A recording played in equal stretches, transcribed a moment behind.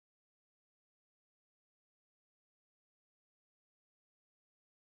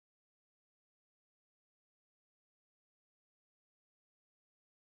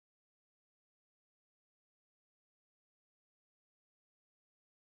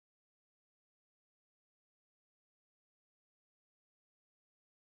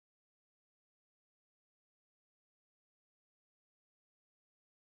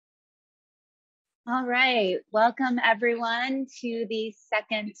All right, welcome everyone to the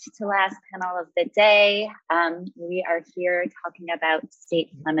second to last panel of the day. We are here talking about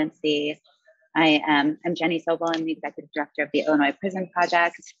state clemency. I'm Jenny Soble. I'm the executive director of the Illinois Prison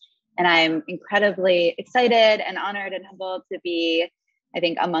Project, and I'm incredibly excited and honored and humbled to be, I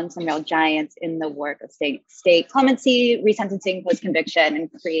think, among some real giants in the work of state clemency, resentencing, post-conviction, and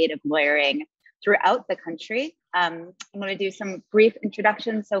creative lawyering throughout the country. I'm going to do some brief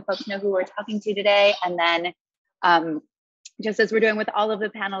introductions so folks know who we're talking to today. And then just as we're doing with all of the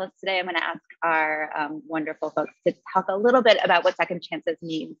panelists today, I'm going to ask our wonderful folks to talk a little bit about what second chances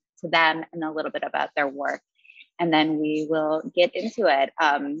mean to them and a little bit about their work. And then we will get into it.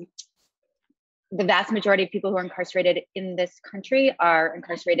 The vast majority of people who are incarcerated in this country are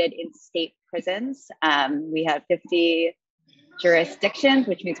incarcerated in state prisons. We have 50 jurisdictions,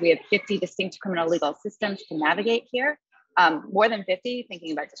 which means we have 50 distinct criminal legal systems to navigate here. More than 50,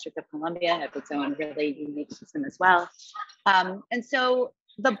 thinking about District of Columbia, has its own really unique system as well. And so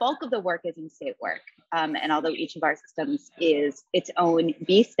the bulk of the work is in state work. And although each of our systems is its own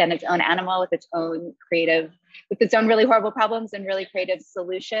beast and its own animal with its own really horrible problems and really creative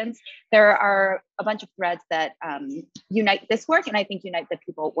solutions, there are a bunch of threads that unite this work and I think unite the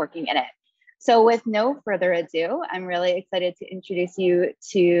people working in it. So with no further ado, I'm really excited to introduce you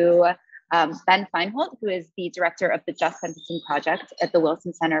to Ben Finholt, who is the director of the Just Sentencing Project at the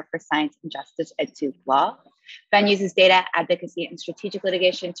Wilson Center for Science and Justice at Duke Law. Ben uses data, advocacy, and strategic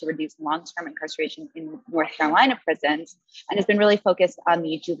litigation to reduce long-term incarceration in North Carolina prisons and has been really focused on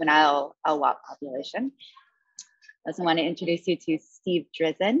the juvenile law population. I also want to introduce you to Steve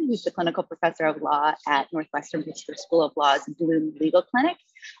Drizin, who's the clinical professor of law at Northwestern Pritzker School of Law's Bloom Legal Clinic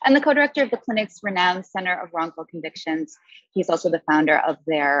and the co-director of the clinic's renowned Center of Wrongful Convictions. He's also the founder of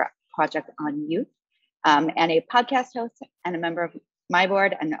their Project on Youth and a podcast host and a member of my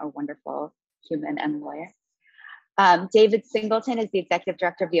board and a wonderful human and lawyer. David Singleton is the executive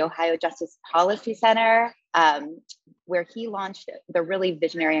director of the Ohio Justice Policy Center, where he launched the really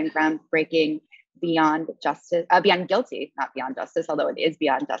visionary and groundbreaking Beyond Guilty, not Beyond Justice, although it is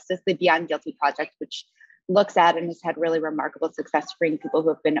Beyond Justice, the Beyond Guilty Project, which looks at and has had really remarkable success freeing people who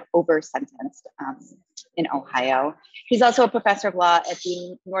have been over-sentenced in Ohio. He's also a professor of law at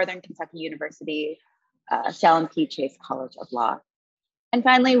the Northern Kentucky University, Salem P. Chase College of Law. And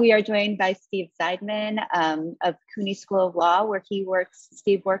finally, we are joined by Steve Zeidman of CUNY School of Law, where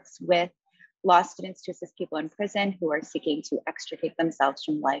Steve works with law students to assist people in prison who are seeking to extricate themselves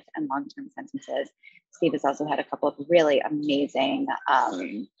from life and long-term sentences. Steve has also had a couple of really amazing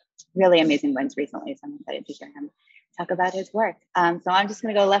wins recently, so I'm excited to hear him talk about his work. So I'm just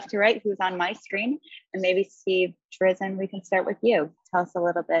going to go left to right, who's on my screen, and maybe Steve Drizin, we can start with you. Tell us a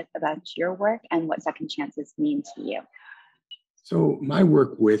little bit about your work and what second chances mean to you. So my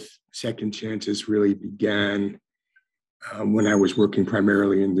work with second chances really began when I was working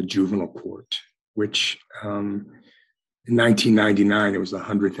primarily in the juvenile court, which in 1999, it was the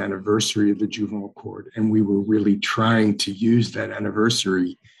 100th anniversary of the juvenile court. And we were really trying to use that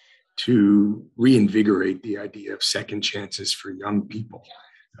anniversary to reinvigorate the idea of second chances for young people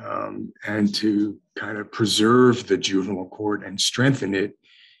and to kind of preserve the juvenile court and strengthen it,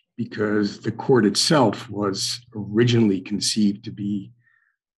 because the court itself was originally conceived to be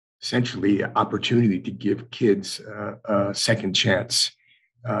essentially an opportunity to give kids a second chance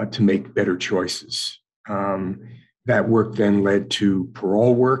to make better choices. That work then led to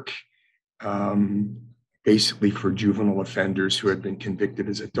parole work, basically for juvenile offenders who had been convicted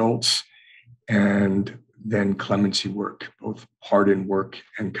as adults, and then clemency work, both pardon work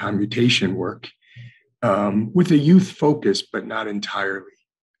and commutation work, with a youth focus, but not entirely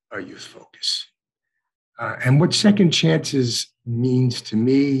a youth focus. And what second chances means to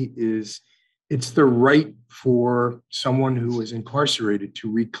me is it's the right for someone who is incarcerated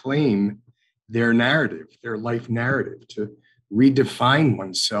to reclaim their narrative, their life narrative, to redefine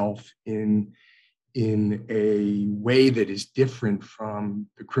oneself in a way that is different from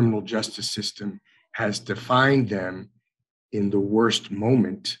the criminal justice system has defined them in the worst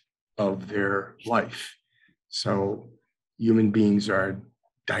moment of their life. So human beings are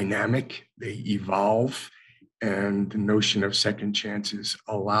dynamic, they evolve, and the notion of second chances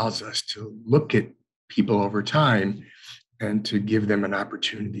allows us to look at people over time and to give them an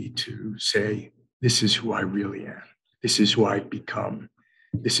opportunity to say, this is who I really am. This is who I've become.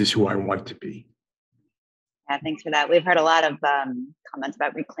 This is who I want to be. Yeah, thanks for that. We've heard a lot of comments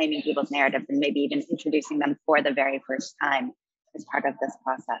about reclaiming people's narratives and maybe even introducing them for the very first time as part of this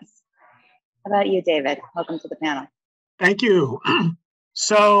process. How about you, David? Welcome to the panel. Thank you.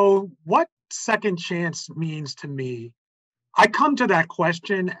 So what second chance means to me I come to that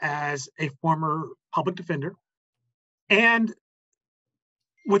question as a former public defender. And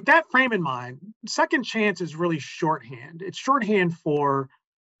with that frame in mind, second chance is really shorthand. It's shorthand for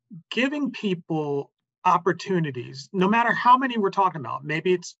giving people opportunities, no matter how many we're talking about.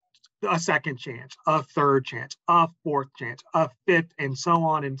 Maybe it's a second chance, a third chance, a fourth chance, a fifth, and so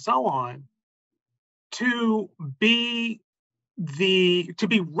on, to be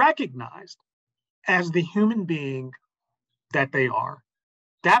recognized as the human being that they are.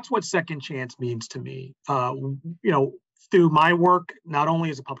 That's what second chance means to me. Through my work, not only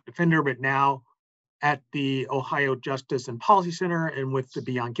as a public defender, but now at the Ohio Justice and Policy Center and with the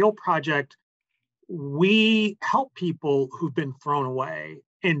Beyond Guilt Project, we help people who've been thrown away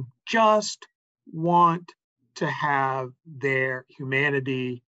and just want to have their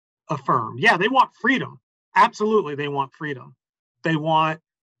humanity affirmed. Yeah, they want freedom. Absolutely, they want freedom. They want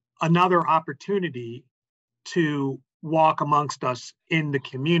another opportunity to walk amongst us in the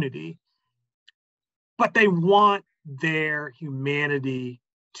community, but they want their humanity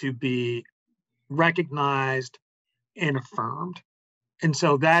to be recognized and affirmed. And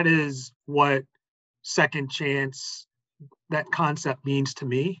so that is what second chance, that concept, means to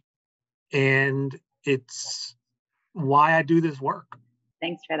me. And it's why I do this work.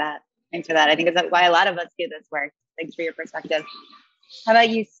 Thanks for that. I think it's why a lot of us do this work. Thanks for your perspective. How about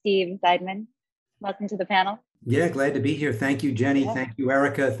you, Steve Zeidman? Welcome to the panel. Yeah, glad to be here. Thank you, Jenny. Yeah. Thank you,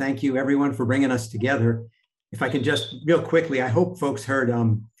 Erica. Thank you, everyone, for bringing us together. If I can just real quickly, I hope folks heard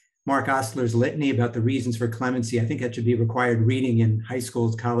Mark Ostler's litany about the reasons for clemency. I think that should be required reading in high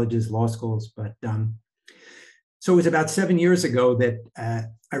schools, colleges, law schools. But so it was about 7 years ago that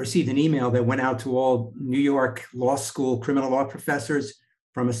I received an email that went out to all New York law school criminal law professors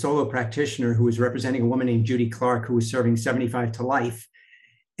from a solo practitioner who was representing a woman named Judy Clark, who was serving 75 to life.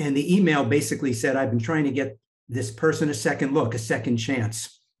 And the email basically said, I've been trying to get this person a second look, a second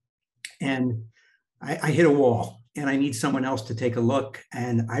chance. And I hit a wall and I need someone else to take a look.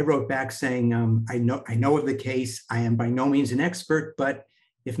 And I wrote back saying, I know of the case. I am by no means an expert, but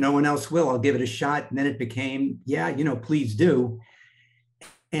if no one else will, I'll give it a shot. And then it became, yeah, please do.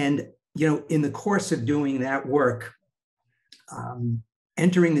 And, in the course of doing that work,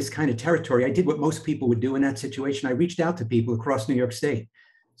 entering this kind of territory, I did what most people would do in that situation. I reached out to people across New York State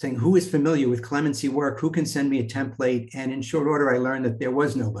saying, who is familiar with clemency work? Who can send me a template? And in short order, I learned that there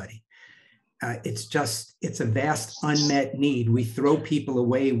was nobody. It's a vast unmet need. We throw people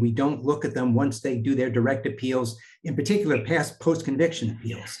away. We don't look at them once they do their direct appeals, in particular, post-conviction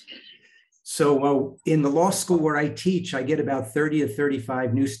appeals. So in the law school where I teach, I get about 30 to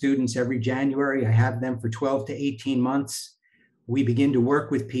 35 new students every January. I have them for 12 to 18 months. We begin to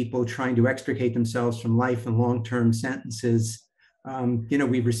work with people trying to extricate themselves from life and long-term sentences.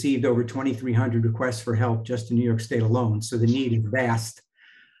 We've received over 2,300 requests for help just in New York State alone. So the need is vast.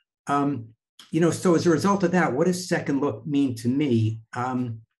 So as a result of that, what does second look mean to me?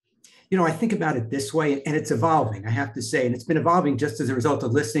 I think about it this way, and it's evolving, I have to say, and it's been evolving just as a result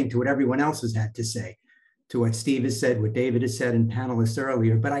of listening to what everyone else has had to say, to what Steve has said, what David has said, and panelists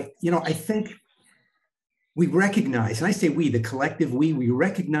earlier. But I think we recognize, and I say we, the collective we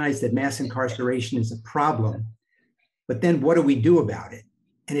recognize that mass incarceration is a problem, but then what do we do about it?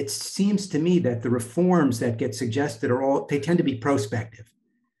 And it seems to me that the reforms that get suggested they tend to be prospective.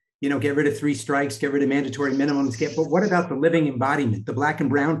 Get rid of 3 strikes, get rid of mandatory minimums, but what about the living embodiment, the Black and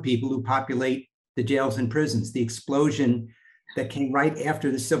brown people who populate the jails and prisons, the explosion that came right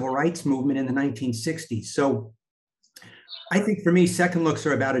after the civil rights movement in the 1960s? So I think for me, second looks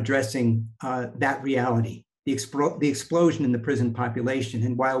are about addressing that reality, the explosion in the prison population.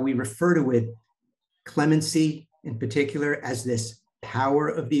 And while we refer to it, clemency in particular, as this power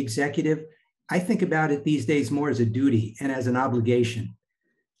of the executive, I think about it these days more as a duty and as an obligation.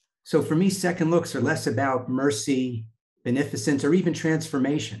 So for me, second looks are less about mercy, beneficence, or even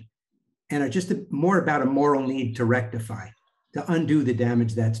transformation, and are just more about a moral need to rectify, to undo the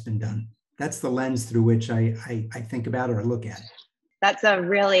damage that's been done. That's the lens through which I think about it or look at it. That's a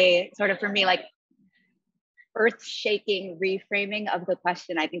really sort of, for me, like earth-shaking reframing of the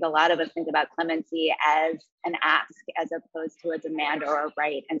question. I think a lot of us think about clemency as an ask as opposed to a demand or a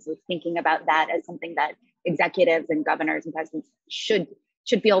right. And so thinking about that as something that executives and governors and presidents should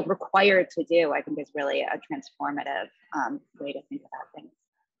feel required to do, I think is really a transformative way to think about things.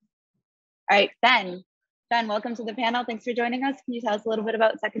 All right, Ben, welcome to the panel. Thanks for joining us. Can you tell us a little bit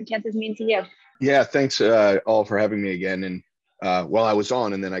about what second chances mean to you? Yeah, thanks all for having me again. And well, I was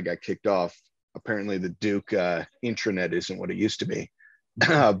on and then I got kicked off. Apparently the Duke intranet isn't what it used to be.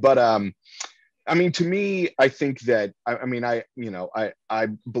 But I mean, to me, I think that, I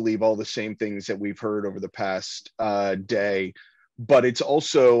believe all the same things that we've heard over the past day, but it's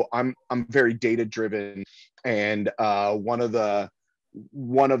also, I'm very data driven. And one of the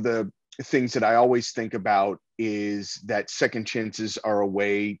things that I always think about is that second chances are a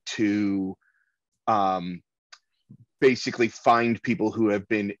way to basically find people who have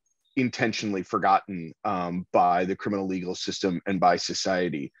been intentionally forgotten by the criminal legal system and by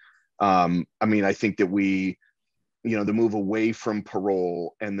society. I think that the move away from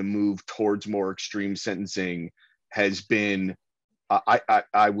parole and the move towards more extreme sentencing has been,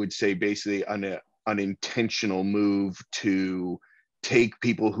 I would say, basically an intentional move to take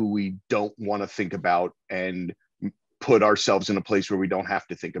people who we don't want to think about and put ourselves in a place where we don't have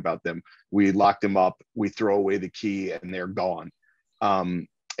to think about them. We lock them up, we throw away the key, and they're gone.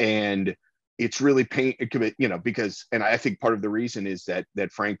 And it's really because, and I think part of the reason is that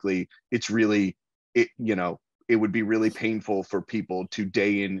frankly, it would be really painful for people to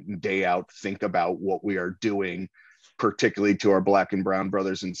day in and day out think about what we are doing, particularly to our Black and brown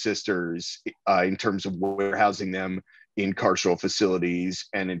brothers and sisters, in terms of warehousing them in carceral facilities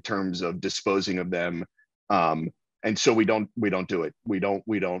and in terms of disposing of them. And so we don't do it. We don't,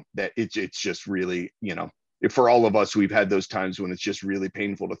 that it's just really, for all of us, we've had those times when it's just really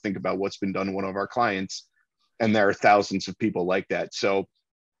painful to think about what's been done to one of our clients. And there are thousands of people like that. So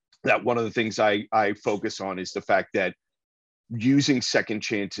that one of the things I focus on is the fact that using second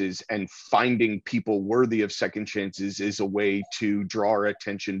chances and finding people worthy of second chances is a way to draw our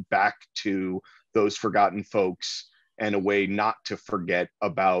attention back to those forgotten folks, and a way not to forget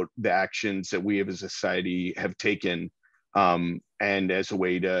about the actions that we as a society have taken, and as a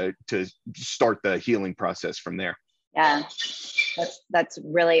way to start the healing process from there. Yeah, that's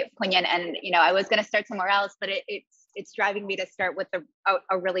really poignant. And I was going to start somewhere else, but it's driving me to start with a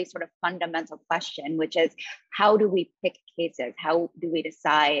really sort of fundamental question, which is, how do we pick cases? How do we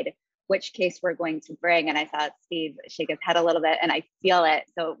decide which case we're going to bring? And I saw Steve shake his head a little bit, and I feel it.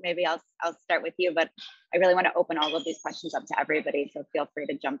 So maybe I'll start with you, but I really want to open all of these questions up to everybody. So feel free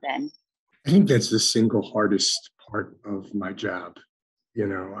to jump in. I think that's the single hardest part of my job.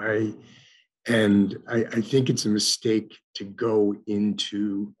 I think it's a mistake to go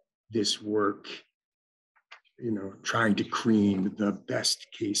into this work, trying to cream the best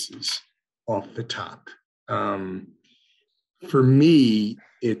cases off the top. For me,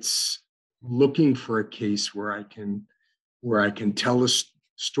 it's looking for a case where I can tell a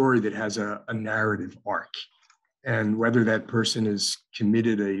story that has a narrative arc, and whether that person has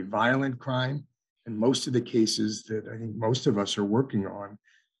committed a violent crime. And most of the cases that I think most of us are working on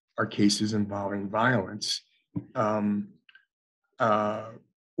are cases involving violence, or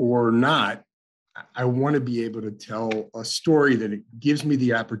not. I want to be able to tell a story that it gives me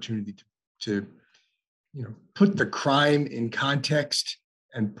the opportunity to put the crime in context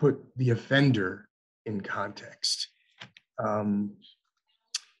and put the offender in context.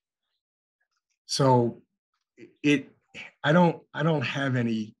 So I don't have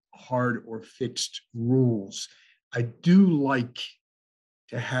any hard or fixed rules. I do like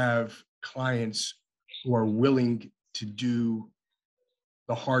to have clients who are willing to do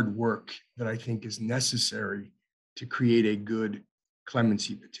the hard work that I think is necessary to create a good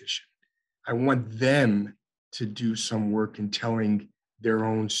clemency petition. I want them to do some work in telling their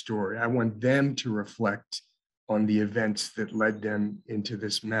own story. I want them to reflect on the events that led them into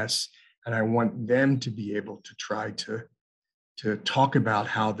this mess. And I want them to be able to try to talk about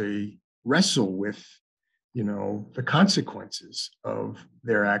how they wrestle with, the consequences of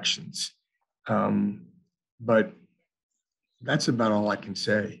their actions. But that's about all I can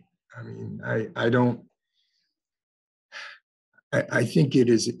say. I mean, I think it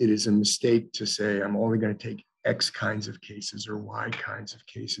is a mistake to say I'm only going to take X kinds of cases or Y kinds of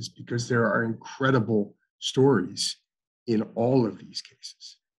cases, because there are incredible stories in all of these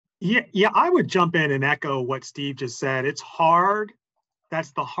cases. Yeah, I would jump in and echo what Steve just said. It's hard.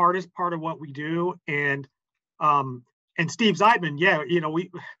 That's the hardest part of what we do. And Steve Zeidman,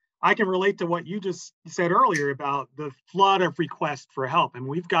 I can relate to what you just said earlier about the flood of requests for help. And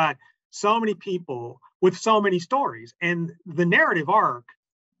we've got so many people with so many stories, and the narrative arc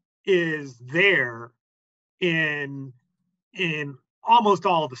is there in almost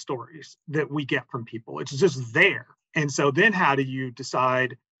all of the stories that we get from people. It's just there. And so then how do you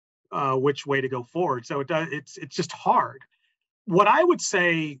decide which way to go forward? So it's just hard. What I would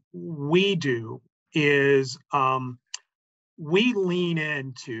say we do is we lean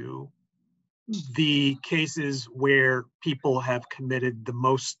into the cases where people have committed the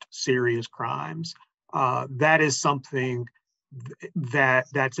most serious crimes. That is something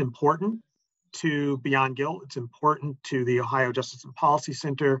that's important. to Beyond Guilt. It's important to the Ohio Justice and Policy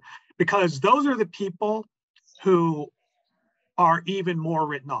Center, because those are the people who are even more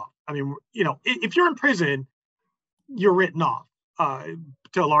written off. I mean, if you're in prison, you're written off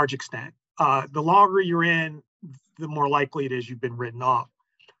to a large extent. The longer you're in, the more likely it is you've been written off.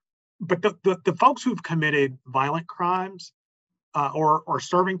 But the folks who've committed violent crimes or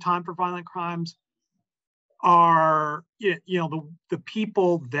serving time for violent crimes are the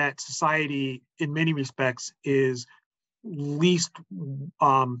people that society in many respects is least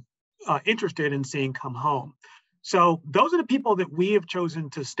interested in seeing come home. So those are the people that we have chosen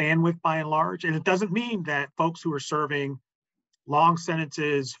to stand with by and large. And it doesn't mean that folks who are serving long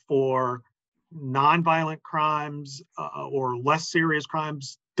sentences for nonviolent crimes or less serious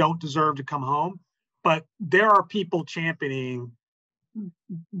crimes don't deserve to come home. But there are people championing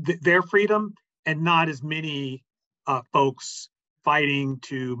their freedom, and not as many folks fighting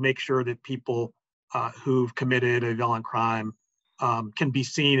to make sure that people who've committed a violent crime can be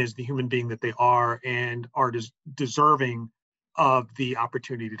seen as the human being that they are and are deserving of the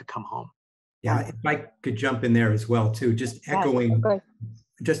opportunity to come home. Yeah, if I could jump in there as well too, just echoing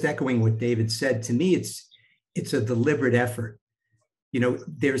what David said. To me, it's a deliberate effort.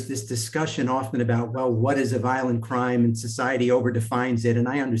 There's this discussion often about, well, what is a violent crime, and society overdefines it, and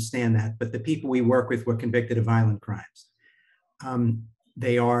I understand that. But the people we work with were convicted of violent crimes.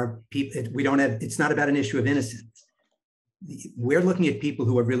 They are people. It's not about an issue of innocence. We're looking at people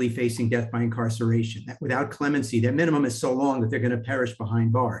who are really facing death by incarceration. That without clemency, their minimum is so long that they're going to perish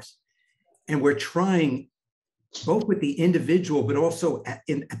behind bars. And we're trying, both with the individual, but also at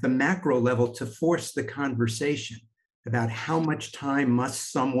the macro level, to force the conversation about how much time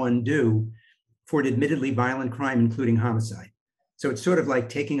must someone do for an admittedly violent crime, including homicide. So it's sort of like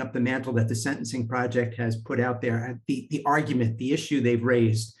taking up the mantle that the Sentencing Project has put out there, the argument, the issue they've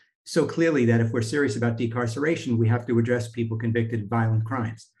raised so clearly, that if we're serious about decarceration, we have to address people convicted of violent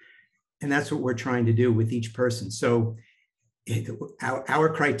crimes. And that's what we're trying to do with each person. So our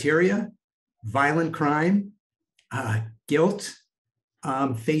criteria: violent crime, guilt,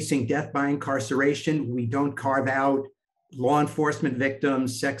 facing death by incarceration. We don't carve out law enforcement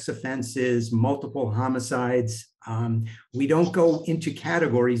victims, sex offenses, multiple homicides. We don't go into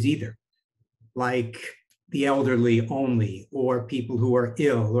categories either, like the elderly only, or people who are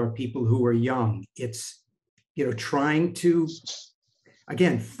ill, or people who are young. It's, trying to,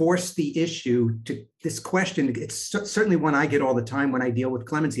 again, force the issue to this question. It's certainly one I get all the time when I deal with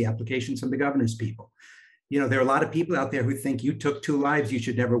clemency applications from the governor's people. There are a lot of people out there who think you took 2 lives, you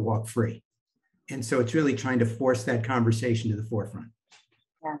should never walk free. And so it's really trying to force that conversation to the forefront.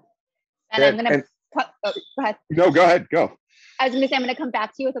 Yeah. And I'm going to, go ahead. No, go ahead, go. I was going to say, I'm going to come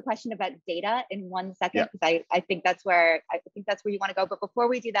back to you with a question about data in 1 second, because I think that's where you want to go. But before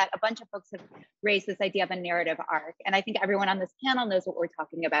we do that, a bunch of folks have raised this idea of a narrative arc. And I think everyone on this panel knows what we're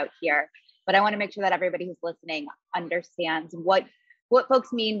talking about here. But I want to make sure that everybody who's listening understands what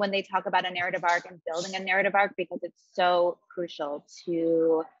folks mean when they talk about a narrative arc and building a narrative arc, because it's so crucial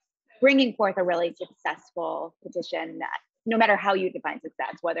to bringing forth a really successful petition, no matter how you define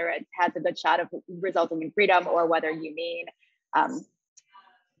success, whether it has a good shot of resulting in freedom or whether you mean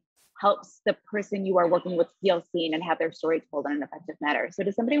helps the person you are working with feel seen and have their story told in an effective manner. So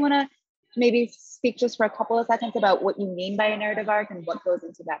does somebody want to maybe speak just for a couple of seconds about what you mean by a narrative arc and what goes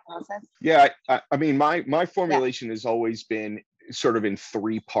into that process? Yeah, I mean, my formulation has always been sort of in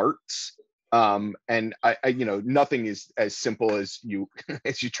 3 parts. And I nothing is as simple as you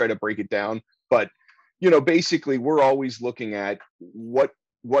as you try to break it down. But, basically we're always looking at what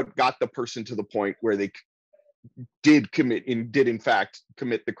got the person to the point where they did in fact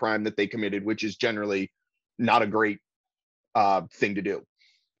commit the crime that they committed, which is generally not a great thing to do.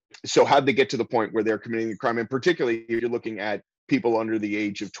 So how'd they get to the point where they're committing the crime? And particularly if you're looking at people under the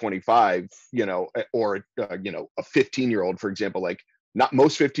age of 25, or a 15-year-old, for example, like not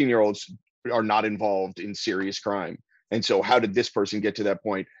most 15-year-olds are not involved in serious crime. And so how did this person get to that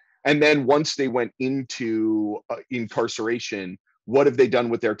point? And then once they went into incarceration, what have they done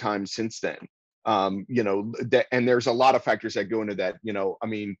with their time since then? And there's a lot of factors that go into that.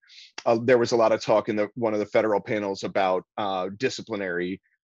 There was a lot of talk in one of the federal panels about disciplinary,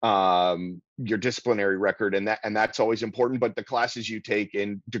 your disciplinary record, and that's always important. But the classes you take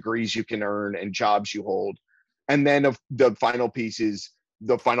and degrees you can earn and jobs you hold, and then the final piece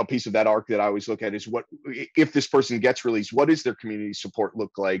of that arc that I always look at is what if this person gets released, what does their community support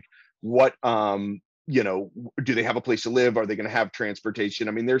look like? What do they have a place to live? Are they going to have transportation?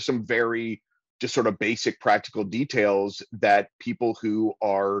 I mean, there's some very just sort of basic practical details that people who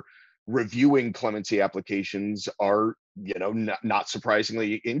are reviewing clemency applications are, not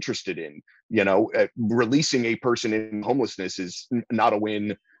surprisingly interested in. Releasing a person in homelessness is not a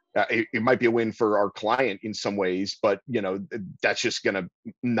win. It might be a win for our client in some ways, but that's just going to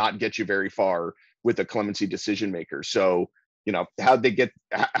not get you very far with a clemency decision maker. So, how'd they get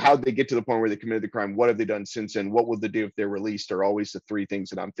to the point where they committed the crime? What have they done since? And what will they do if they're released? Are always the three things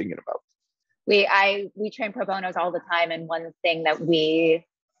that I'm thinking about. We train pro bonos all the time, and one thing that we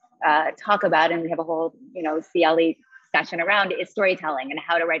talk about, and we have a whole CLE session around, is storytelling and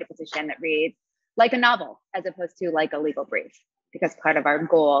how to write a petition that reads like a novel as opposed to like a legal brief. Because part of our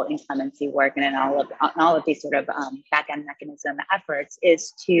goal in clemency work and in all of these sort of back-end mechanism efforts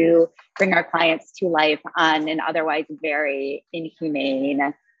is to bring our clients to life on an otherwise very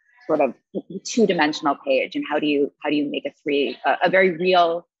inhumane sort of two-dimensional page. And how do you make a very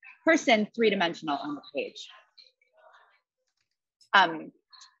real person three-dimensional on the page?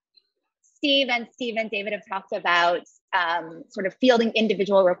 Steve and David have talked about sort of fielding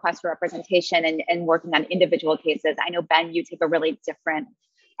individual requests for representation and working on individual cases. I know, Ben, you take a really different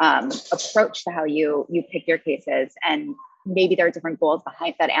approach to how you pick your cases, and maybe there are different goals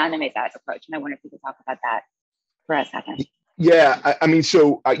behind that animate that approach. And I wonder if you could talk about that for a second. Yeah,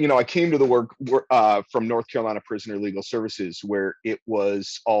 I came to the work from North Carolina Prisoner Legal Services, where it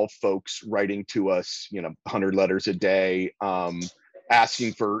was all folks writing to us, 100 letters a day,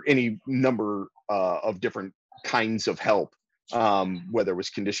 asking for any number of different kinds of help, whether it was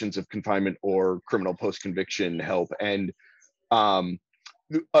conditions of confinement or criminal post-conviction help. And the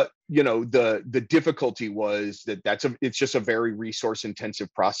difficulty was it's just a very resource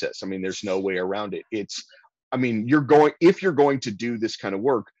intensive process. I mean, there's no way around it. If you're going to do this kind of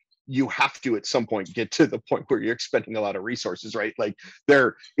work, you have to at some point get to the point where you're expending a lot of resources, right? Like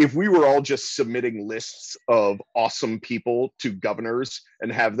if we were all just submitting lists of awesome people to governors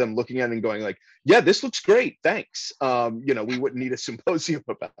and have them looking at it and going like, yeah, this looks great, thanks. We wouldn't need a symposium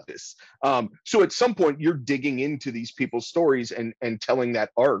about this. So at some point you're digging into these people's stories and telling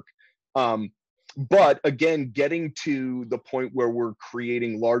that arc. But again, getting to the point where we're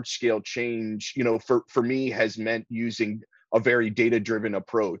creating large scale change, for me has meant using a very data-driven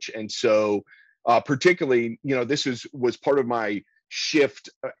approach. And so particularly, this was part of my shift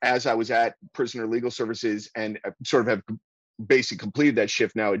as I was at Prisoner Legal Services, and sort of have basically completed that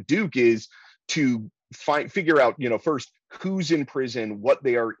shift now at Duke, is to figure out, first, who's in prison, what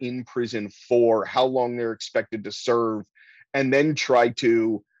they are in prison for, how long they're expected to serve, and then try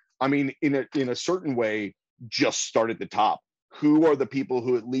to, in a certain way, just start at the top. Who are the people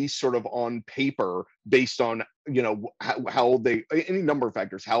who, at least sort of on paper, based on how old they, any number of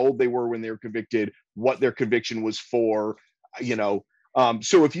factors, how old they were when they were convicted, what their conviction was for, so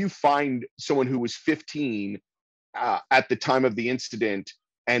if you find someone who was 15 at the time of the incident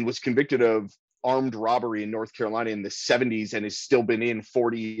and was convicted of armed robbery in North Carolina in the 70s and has still been in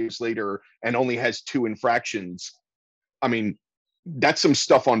 40 years later and only has 2 infractions, that's some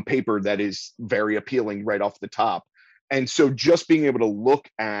stuff on paper that is very appealing right off the top. And so just being able to look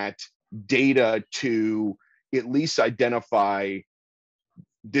at data to at least identify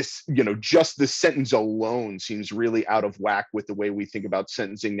this, just the sentence alone seems really out of whack with the way we think about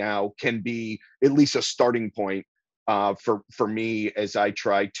sentencing now, can be at least a starting point for me as I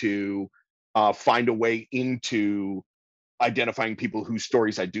try to find a way into identifying people whose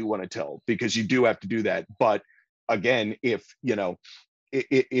stories I do want to tell, because you do have to do that. But again, if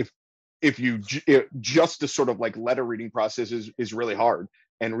just the sort of like letter reading process is really hard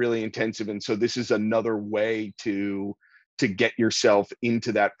and really intensive. And so this is another way to get yourself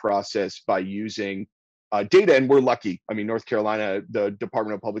into that process by using data. And we're lucky. North Carolina, the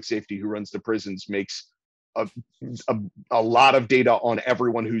Department of Public Safety, who runs the prisons, makes a lot of data on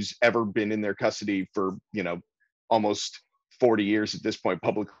everyone who's ever been in their custody for, almost 40 years at this point,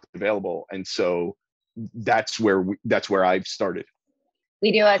 publicly available. And so that's where I've started.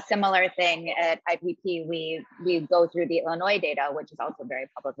 We do a similar thing at IPP. We go through the Illinois data, which is also very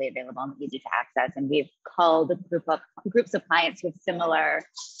publicly available and easy to access. And we've called groups of clients with similar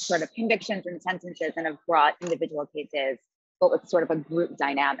sort of convictions and sentences and have brought individual cases, but with sort of a group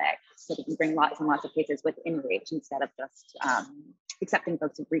dynamic, so that we bring lots and lots of cases within reach instead of just accepting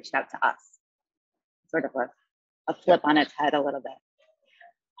folks who've reached out to us. Sort of a flip on its head a little bit.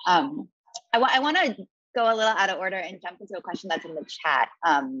 I want to go a little out of order and jump into a question that's in the chat,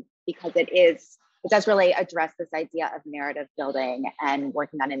 because it does really address this idea of narrative building and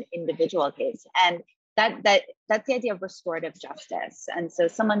working on an individual case. And that's the idea of restorative justice. And so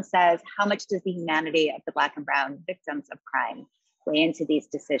someone says, how much does the humanity of the Black and Brown victims of crime weigh into these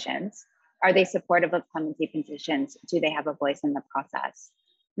decisions? Are they supportive of clemency petitions? Do they have a voice in the process?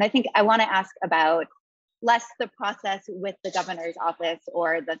 And I think I want to ask about less the process with the governor's office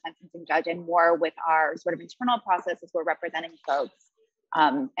or the sentencing judge, and more with our sort of internal process as we're representing folks,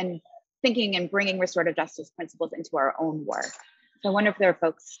 and thinking and bringing restorative justice principles into our own work. So I wonder if there are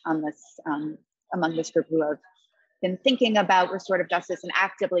folks on this, among this group, who have been thinking about restorative justice and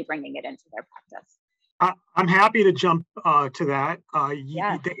actively bringing it into their practice. I'm happy to jump to that.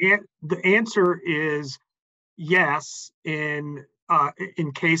 Yeah. The answer is yes, in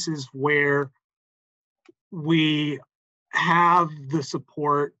cases where we have the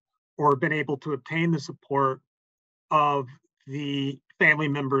support or been able to obtain the support of the family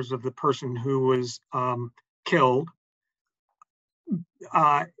members of the person who was killed.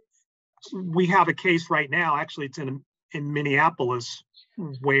 We have a case right now, actually it's in Minneapolis,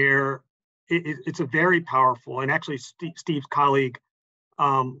 where it's a very powerful, and actually Steve's colleague,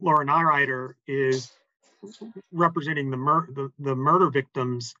 Laura Nyrider, is representing the murder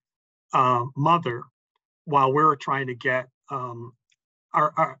victim's mother, while we're trying to get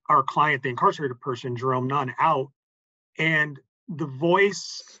our client, the incarcerated person, Jerome Nunn, out. And the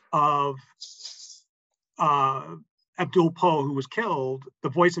voice of Abdul Poe, who was killed, the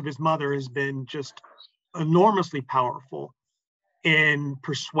voice of his mother has been just enormously powerful in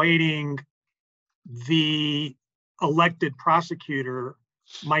persuading the elected prosecutor,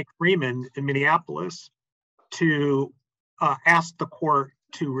 Mike Freeman, in Minneapolis, to ask the court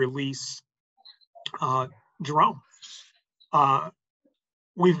to release Jerome.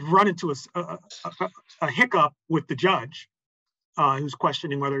 We've run into a hiccup with the judge, who's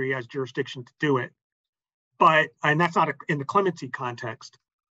questioning whether he has jurisdiction to do it. And that's not in the clemency context,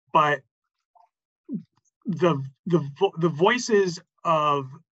 but the voices of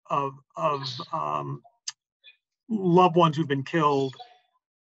loved ones who've been killed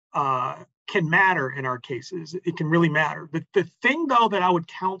can matter in our cases. It can really matter. The thing, though, that I would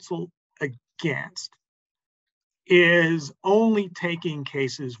counsel against is only taking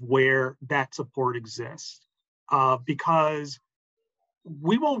cases where that support exists, because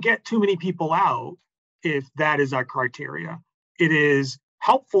we won't get too many people out if that is our criteria. It is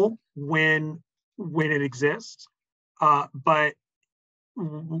helpful when it exists, but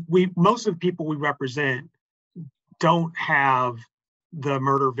most of the people we represent don't have the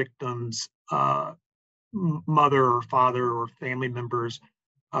murder victim's mother or father or family members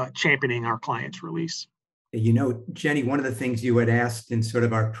championing our client's release. You know, Jenny, one of the things you had asked in sort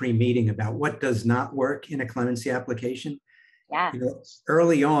of our pre-meeting about what does not work in a clemency application. Yeah. You know,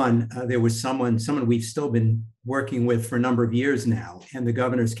 early on, there was someone we've still been working with for a number of years now, and the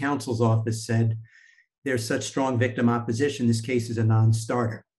governor's counsel's office said, there's such strong victim opposition, this case is a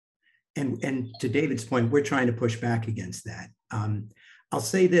non-starter. And to David's point, we're trying to push back against that. I'll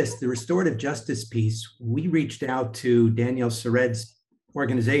say this, the restorative justice piece, we reached out to Danielle Sered's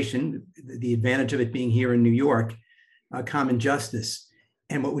organization, the advantage of it being here in New York, Common Justice.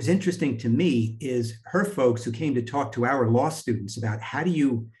 And what was interesting to me is her folks who came to talk to our law students about how do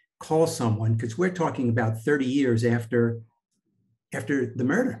you call someone, because we're talking about 30 years after the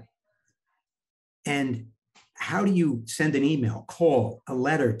murder. And how do you send an email, call, a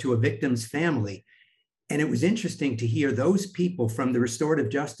letter to a victim's family? And it was interesting to hear those people from the restorative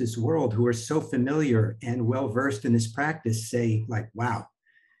justice world who are so familiar and well-versed in this practice say, like, wow,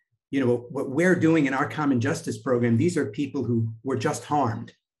 you know, what we're doing in our common justice program, these are people who were just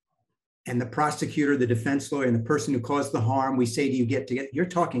harmed. And the prosecutor, the defense lawyer, and the person who caused the harm, we say to you, you're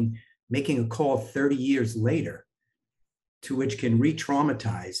talking, making a call 30 years later, to which can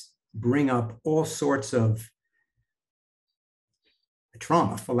re-traumatize, bring up all sorts of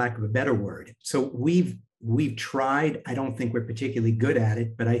trauma, for lack of a better word. So we've tried. I don't think we're particularly good at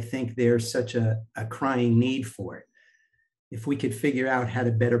it, but I think there's such a crying need for it. If we could figure out how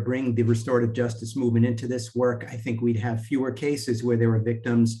to better bring the restorative justice movement into this work, I think we'd have fewer cases where there are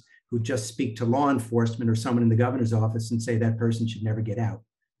victims who just speak to law enforcement or someone in the governor's office and say that person should never get out.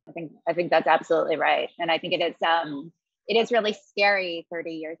 I think that's absolutely right. And I think it is really scary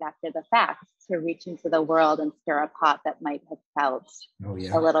 30 years after the fact to reach into the world and stir a pot that might have felt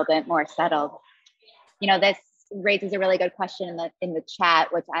a little bit more settled. You know, this raises a really good question in the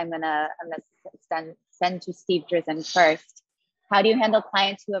chat, which I'm gonna send to Steve Drizin first. How do you handle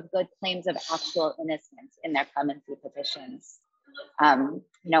clients who have good claims of actual innocence in their clemency petitions? You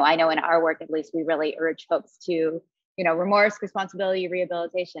know, I know in our work, at least, we really urge folks to, you know, remorse, responsibility,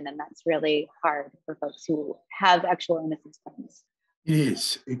 rehabilitation, and that's really hard for folks who have actual innocence claims. It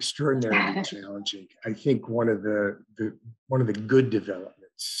is extraordinarily challenging. I think one of the good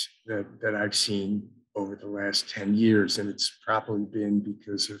developments that I've seen over the last 10 years, and it's probably been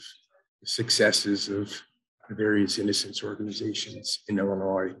because of the successes of the various innocence organizations in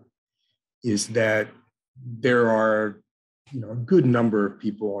Illinois is that there are, a good number of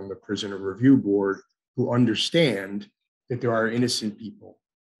people on the Prisoner Review Board who understand that there are innocent people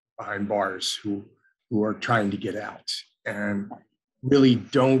behind bars who are trying to get out and really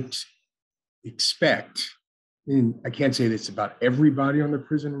don't expect, I can't say this about everybody on the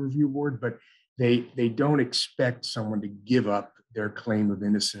Prisoner Review Board, but they don't expect someone to give up their claim of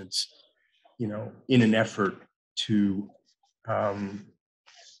innocence, in an effort to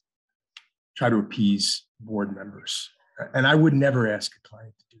try to appease board members. And I would never ask a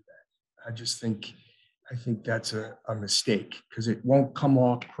client to do that. I think that's a mistake because it won't come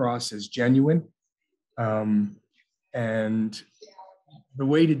across as genuine. And the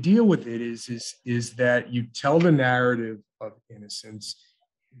way to deal with it is that you tell the narrative of innocence,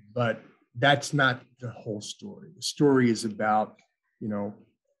 but that's not the whole story. The story is about,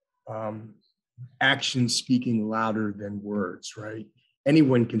 actions speaking louder than words, right?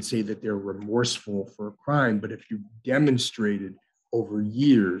 Anyone can say that they're remorseful for a crime, but if you demonstrated over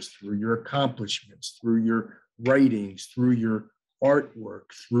years through your accomplishments, through your writings, through your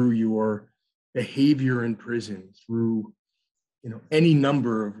artwork, through your behavior in prison, through any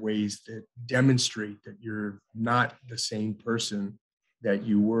number of ways that demonstrate that you're not the same person that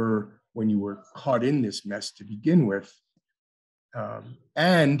you were when you were caught in this mess to begin with,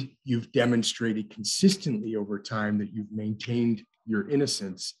 and you've demonstrated consistently over time that you've maintained your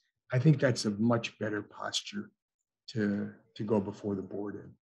innocence, I think that's a much better posture to go before the board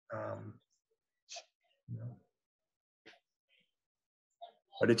in.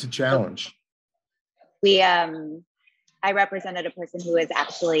 But it's a challenge. I represented a person who was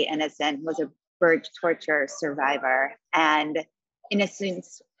actually innocent, was a bird torture survivor, and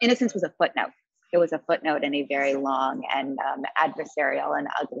innocence was a footnote. It was a footnote in a very long and adversarial and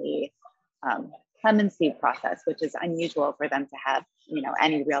ugly clemency process, which is unusual for them to have,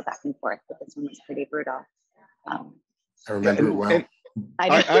 any real back and forth. But this one was pretty brutal. I remember it well.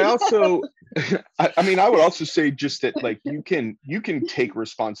 I also, I would also say just that, like, you can take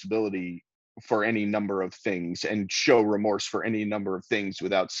responsibility for any number of things and show remorse for any number of things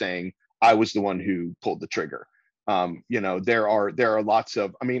without saying I was the one who pulled the trigger. There are lots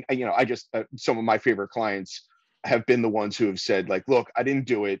of, some of my favorite clients have been the ones who have said, like, look, I didn't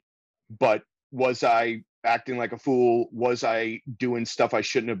do it, but was I acting like a fool? Was I doing stuff I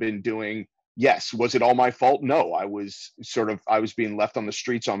shouldn't have been doing? Yes. Was it all my fault? No, I was being left on the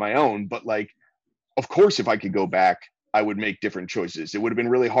streets on my own. But, like, of course, if I could go back, I would make different choices. It would have been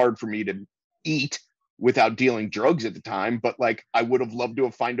really hard for me to eat without dealing drugs at the time, but, like, I would have loved to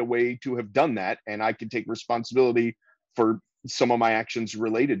have found a way to have done that, and I could take responsibility for some of my actions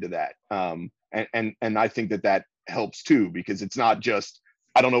related to that. And I think that helps too, because it's not just,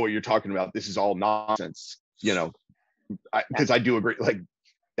 I don't know what you're talking about, this is all nonsense, because I do agree, like,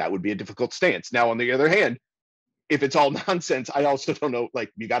 that would be a difficult stance. Now, on the other hand, if it's all nonsense, I also don't know,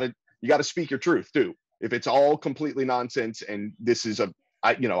 like, you gotta speak your truth too. If it's all completely nonsense and this is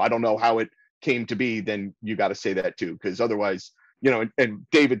I don't know how it came to be, then you got to say that too, because otherwise, and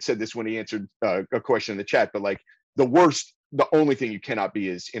David said this when he answered a question in the chat, but, like, the only thing you cannot be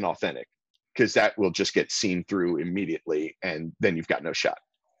is inauthentic, because that will just get seen through immediately, and then you've got no shot.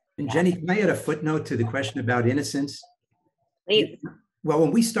 And Jenny, can I add a footnote to the question about innocence? Please. Well,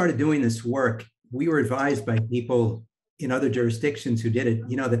 when we started doing this work, we were advised by people in other jurisdictions who did it,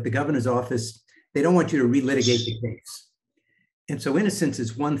 that the governor's office, they don't want you to relitigate the case. And so innocence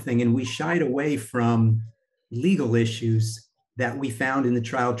is one thing, and we shied away from legal issues that we found in the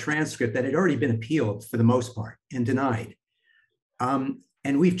trial transcript that had already been appealed for the most part and denied. And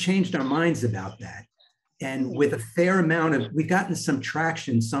we've changed our minds about that. And with a fair amount we've gotten some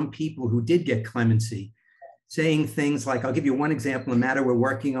traction, some people who did get clemency saying things like, I'll give you one example, a matter we're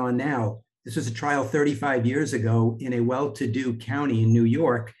working on now. This was a trial 35 years ago in a well-to-do county in New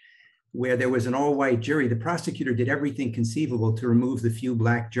York, where there was an all-white jury. The prosecutor did everything conceivable to remove the few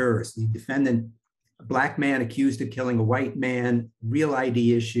Black jurors. The defendant, a Black man accused of killing a white man, real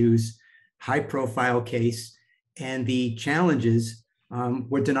ID issues, high-profile case, and the challenges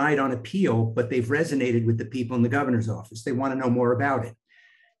were denied on appeal, but they've resonated with the people in the governor's office. They want to know more about it.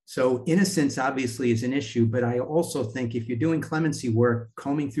 So innocence obviously is an issue, but I also think if you're doing clemency work,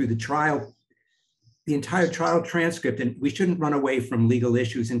 combing through the entire trial transcript, and we shouldn't run away from legal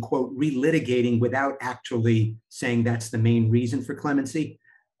issues and, quote, relitigating without actually saying that's the main reason for clemency.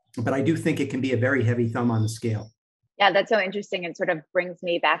 But I do think it can be a very heavy thumb on the scale. Yeah, that's so interesting, and sort of brings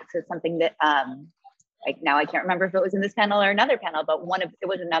me back to something that like now I can't remember if it was in this panel or another panel, but it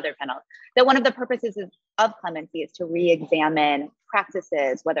was another panel, that one of the purposes of clemency is to re-examine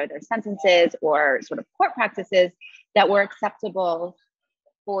practices, whether they're sentences or sort of court practices that were acceptable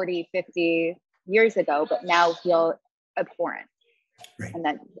 40, 50 years ago, but now feel abhorrent. Right. And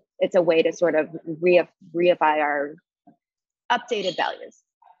that it's a way to sort of reify our updated values.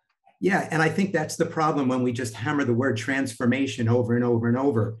 Yeah, and I think that's the problem when we just hammer the word transformation over and over and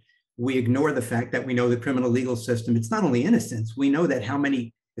over. We ignore the fact that we know the criminal legal system, it's not only innocence, we know that how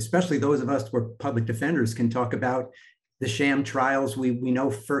many, especially those of us who are public defenders, can talk about the sham trials we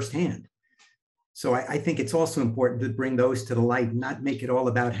know firsthand. So I think it's also important to bring those to the light, and not make it all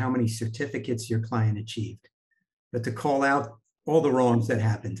about how many certificates your client achieved, but to call out all the wrongs that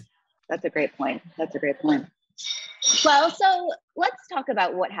happened. That's a great point. That's a great point. Well, so let's talk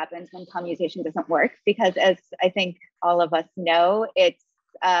about what happens when commutation doesn't work, because as I think all of us know, it's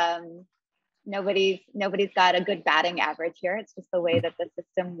nobody's got a good batting average here. It's just the way that the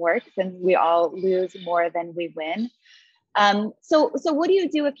system works, and we all lose more than we win. So what do you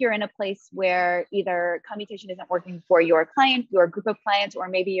do if you're in a place where either commutation isn't working for your client, your group of clients, or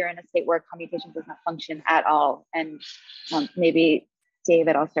maybe you're in a state where commutation does not function at all? And maybe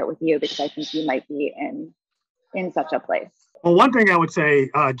David, I'll start with you, because I think you might be in such a place. Well, one thing I would say,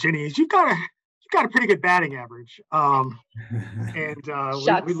 Jenny, is you've got a pretty good batting average, and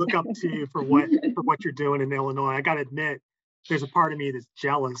we look up to you for what you're doing in Illinois. I got to admit, there's a part of me that's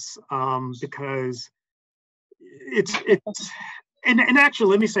jealous, because it's and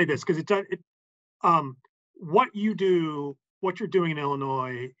actually, let me say this, because what you're doing in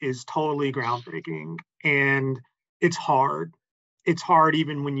Illinois is totally groundbreaking, and it's hard. It's hard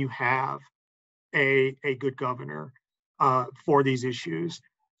even when you have a good governor for these issues.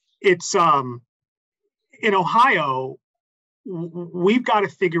 It's in Ohio, we've got to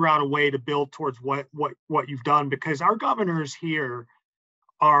figure out a way to build towards what you've done, because our governors here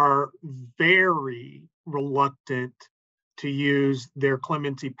are very reluctant to use their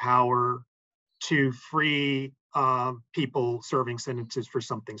clemency power to free people serving sentences for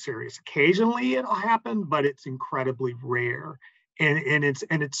something serious. Occasionally it'll happen, but it's incredibly rare. And it's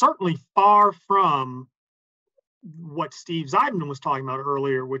certainly far from what Steve Zeidman was talking about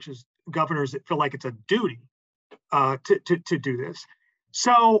earlier, which is governors that feel like it's a duty to do this.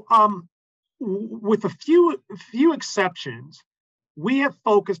 So with a few exceptions, we have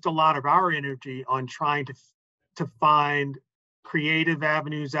focused a lot of our energy on trying to find creative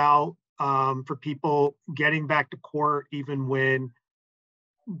avenues out for people getting back to court, even when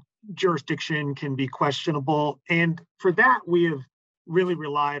jurisdiction can be questionable. And for that, we have really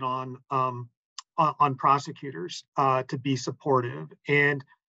relied on prosecutors to be supportive. And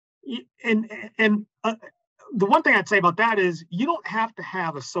the one thing I'd say about that is you don't have to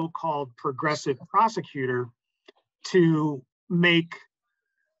have a so-called progressive prosecutor to make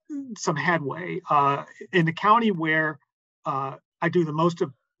some headway. In the county where I do the most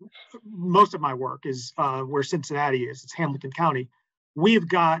of my work is where Cincinnati is, it's Hamilton County. We've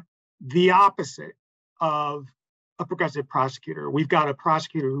got the opposite of a progressive prosecutor. We've got a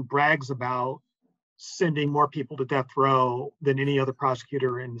prosecutor who brags about sending more people to death row than any other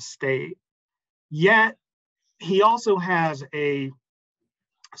prosecutor in the state. Yet he also has a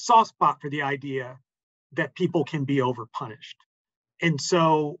soft spot for the idea that people can be overpunished. And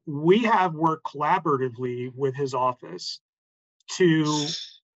so we have worked collaboratively with his office to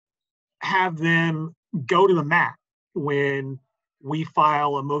have them go to the mat when we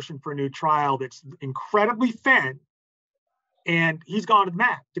file a motion for a new trial that's incredibly thin. And he's gone to the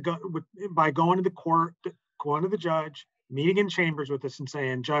mat by going to the court, going to the judge, meeting in chambers with us and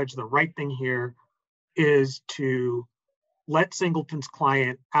saying, Judge, the right thing here is to let Singleton's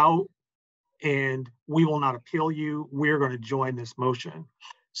client out, and we will not appeal you. We're going to join this motion.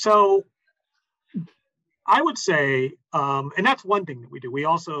 So I would say, and that's one thing that we do. We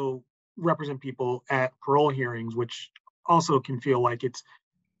also represent people at parole hearings, which also can feel like it's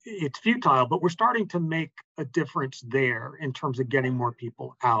futile, but we're starting to make a difference there in terms of getting more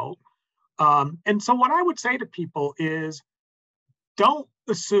people out. And so what I would say to people is, don't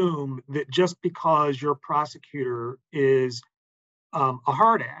assume that just because your prosecutor is a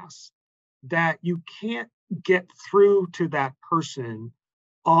hard ass, that you can't get through to that person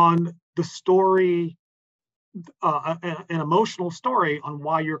on the story, an emotional story on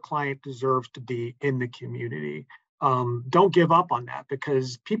why your client deserves to be in the community. Don't give up on that,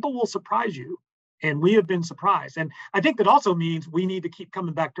 because people will surprise you, and we have been surprised. And I think that also means we need to keep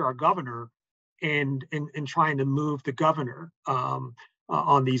coming back to our governor and trying to move the governor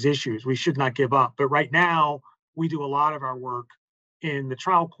on these issues. We should not give up. But right now, we do a lot of our work in the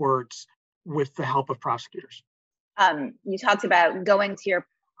trial courts with the help of prosecutors. You talked about going to your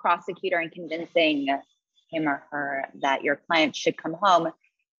prosecutor and convincing him or her that your client should come home.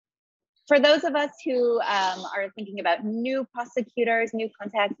 For those of us who are thinking about new prosecutors, new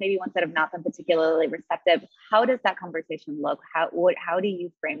contacts, maybe ones that have not been particularly receptive, how does that conversation look? How do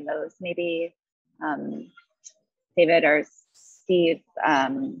you frame those? Maybe David or Steve,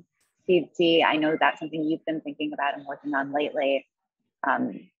 Steve D, I know that's something you've been thinking about and working on lately.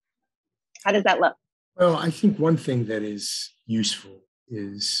 How does that look? Well, I think one thing that is useful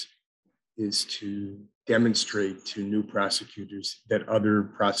is to demonstrate to new prosecutors that other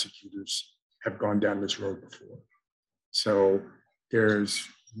prosecutors have gone down this road before. So there's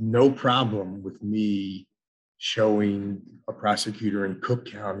no problem with me showing a prosecutor in Cook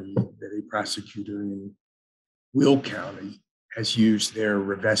County that a prosecutor in Will County has used their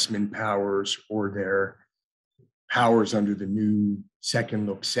revestment powers or their powers under the new Second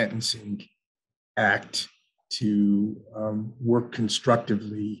Look Sentencing Act to work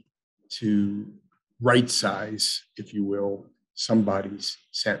constructively to right size, if you will, somebody's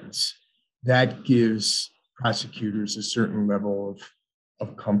sentence. That gives prosecutors a certain level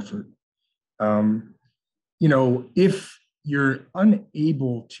of comfort. If you're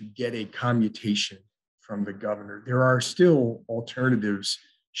unable to get a commutation from the governor, there are still alternatives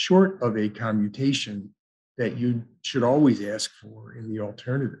short of a commutation that you should always ask for in the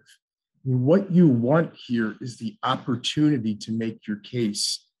alternative. I mean, what you want here is the opportunity to make your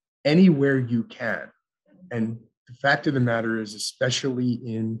case anywhere you can. And the fact of the matter is, especially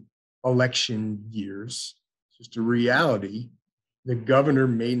in election years, just a reality, the governor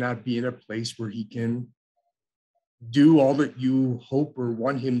may not be in a place where he can do all that you hope or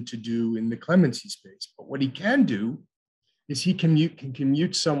want him to do in the clemency space. But what he can do is he can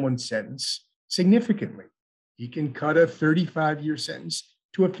commute someone's sentence significantly. He can cut a 35-year sentence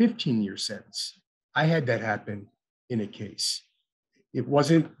to a 15-year sentence. I had that happen in a case. It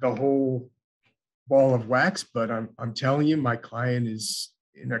wasn't the whole ball of wax, but I'm telling you, my client is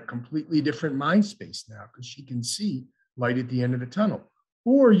in a completely different mind space now because she can see light at the end of the tunnel.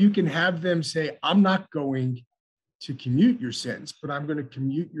 Or you can have them say, I'm not going to commute your sentence, but I'm going to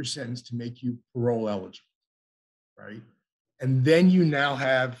commute your sentence to make you parole eligible, right? And then you now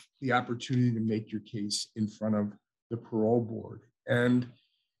have the opportunity to make your case in front of the parole board. And,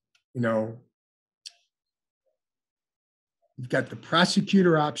 you've got the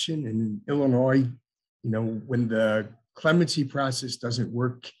prosecutor option in Illinois. When the clemency process doesn't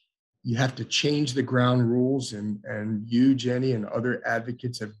work, you have to change the ground rules. And you, Jenny, and other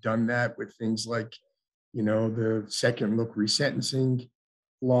advocates have done that with things like, the second look resentencing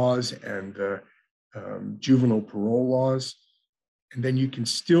laws and the juvenile parole laws. And then you can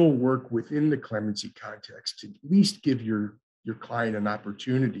still work within the clemency context to at least give your client an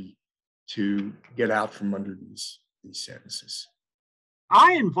opportunity to get out from under these sentences.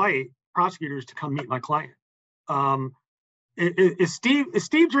 I invite prosecutors to come meet my client.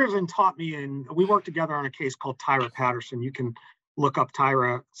 Steve Drizin taught me, and we worked together on a case called Tyra Patterson. You can look up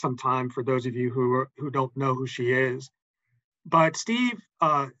Tyra sometime for those of you who don't know who she is. But Steve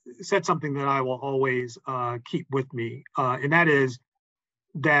said something that I will always keep with me, and that is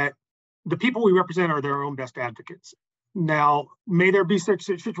that the people we represent are their own best advocates. Now, may there be such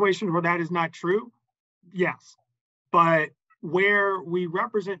situations where that is not true? Yes. But where we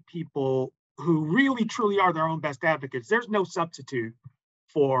represent people who really, truly are their own best advocates, there's no substitute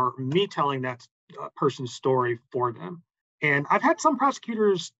for me telling that person's story for them. And I've had some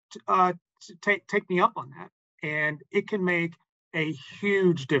prosecutors take me up on that. And it can make a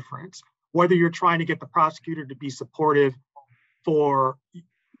huge difference, whether you're trying to get the prosecutor to be supportive for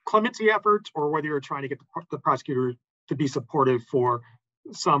clemency efforts or whether you're trying to get the prosecutor to be supportive for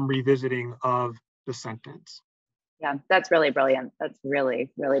some revisiting of the sentence. Yeah, that's really brilliant. That's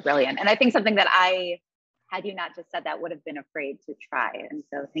really, really brilliant. And I think something that had you not just said that, would have been afraid to try. And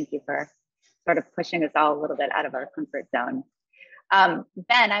so thank you for sort of pushing us all a little bit out of our comfort zone.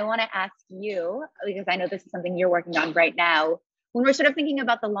 Ben, I want to ask you, because I know this is something you're working on right now, when we're sort of thinking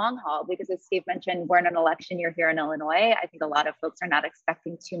about the long haul, because as Steve mentioned, we're in an election year here in Illinois. I think a lot of folks are not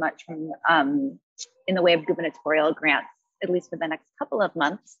expecting too much from in the way of gubernatorial grants, at least for the next couple of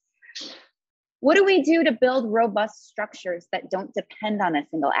months. What do we do to build robust structures that don't depend on a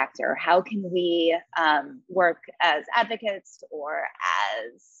single actor? How can we work as advocates or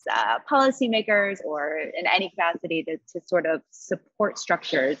as policymakers or in any capacity to sort of support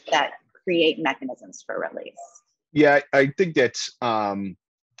structures that create mechanisms for release? Yeah, I think that's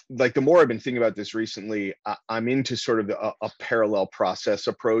like the more I've been thinking about this recently, I'm into sort of a parallel process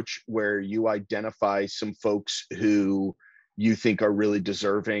approach where you identify some folks who you think are really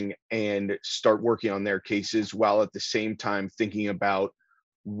deserving and start working on their cases, while at the same time thinking about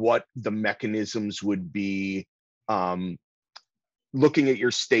what the mechanisms would be, looking at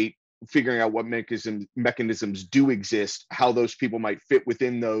your state, figuring out what mechanisms do exist, how those people might fit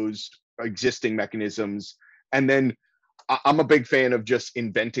within those existing mechanisms. And then I'm a big fan of just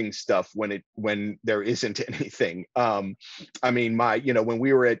inventing stuff when there isn't anything. I mean,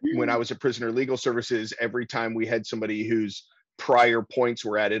 when I was at Prisoner Legal Services, every time we had somebody whose prior points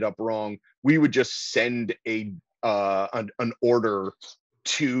were added up wrong, we would just send an order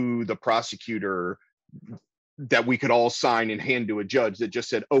to the prosecutor that we could all sign and hand to a judge that just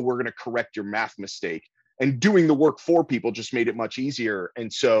said, oh, we're going to correct your math mistake. And doing the work for people just made it much easier.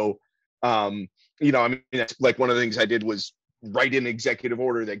 And so, that's like one of the things I did was write an executive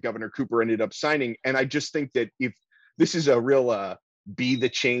order that Governor Cooper ended up signing. And I just think that if this is a real be the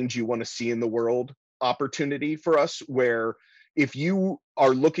change you want to see in the world opportunity for us, where if you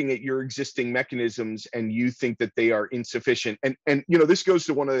are looking at your existing mechanisms and you think that they are insufficient, and this goes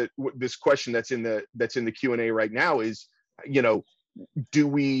to this question that's in the Q&A right now is, is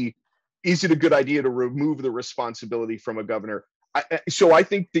it a good idea to remove the responsibility from a governor? So I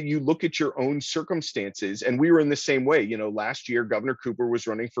think that you look at your own circumstances, and we were in the same way. Last year, Governor Cooper was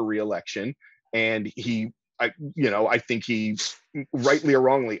running for re-election, and I think he, rightly or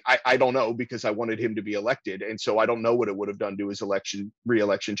wrongly, I don't know, because I wanted him to be elected. And so I don't know what it would have done to his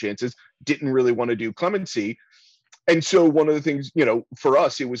re-election chances. Didn't really want to do clemency. And so one of the things, for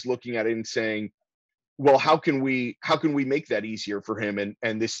us, it was looking at it and saying, well, how can we make that easier for him?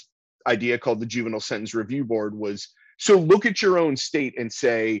 And this idea called the Juvenile Sentence Review Board was, so look at your own state and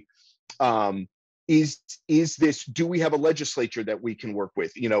say, do we have a legislature that we can work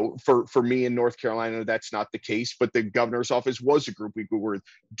with? For me in North Carolina, that's not the case, but the governor's office was a group we could work with.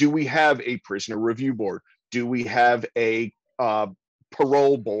 Do we have a prisoner review board? Do we have a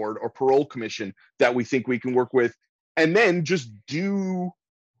parole board or parole commission that we think we can work with? And then just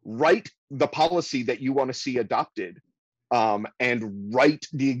write the policy that you want to see adopted, and write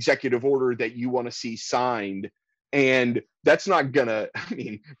the executive order that you want to see signed. And that's not gonna,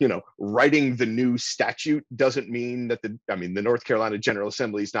 writing the new statute doesn't mean that the North Carolina General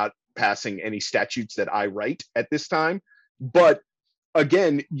Assembly is not passing any statutes that I write at this time. But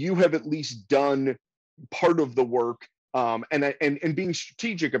again, you have at least done part of the work, and being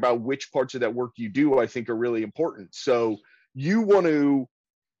strategic about which parts of that work you do, I think, are really important. So you want to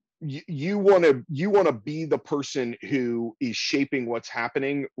be the person who is shaping what's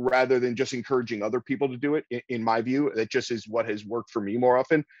happening rather than just encouraging other people to do it. In my view, that just is what has worked for me more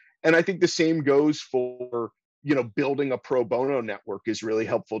often. And I think the same goes for, building a pro bono network is really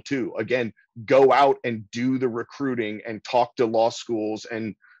helpful too. Again, go out and do the recruiting and talk to law schools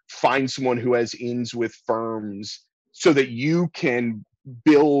and find someone who has ins with firms so that you can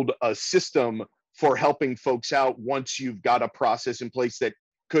build a system for helping folks out once you've got a process in place that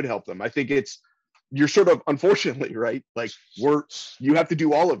could help them. I think you're sort of, unfortunately, right? Like you have to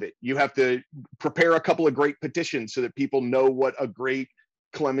do all of it. You have to prepare a couple of great petitions so that people know what a great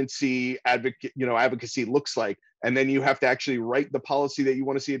clemency advocacy looks like. And then you have to actually write the policy that you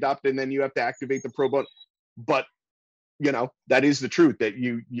want to see adopted. And then you have to activate the pro bono. But, that is the truth, that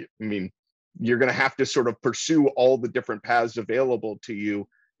you're going to have to sort of pursue all the different paths available to you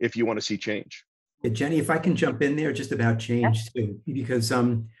if you want to see change. Jenny, if I can jump in there just about change too, because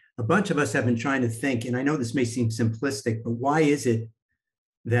a bunch of us have been trying to think, and I know this may seem simplistic, but why is it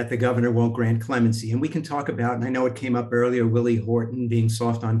that the governor won't grant clemency? And we can talk about, and I know it came up earlier, Willie Horton being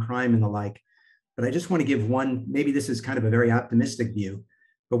soft on crime and the like, but I just want to give one, maybe this is kind of a very optimistic view,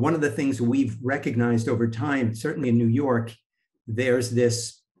 but one of the things we've recognized over time, certainly in New York, there's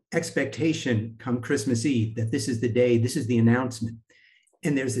this expectation come Christmas Eve that this is the day, this is the announcement.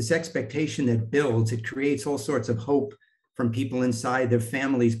 And there's this expectation that builds, it creates all sorts of hope from people inside their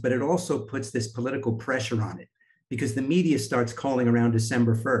families, but it also puts this political pressure on it because the media starts calling around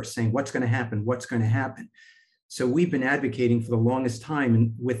December 1st saying, what's going to happen? What's going to happen? So we've been advocating for the longest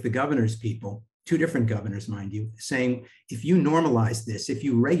time with the governor's people, two different governors, mind you, saying, if you normalize this, if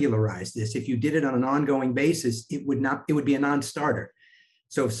you regularize this, if you did it on an ongoing basis, it would be a non-starter.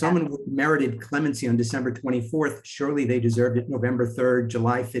 So if someone merited clemency on December 24th, surely they deserved it November 3rd,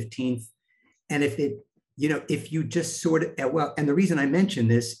 July 15th. And if you just sort of, and the reason I mention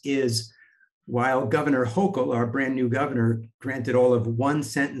this is while Governor Hochul, our brand new governor, granted all of one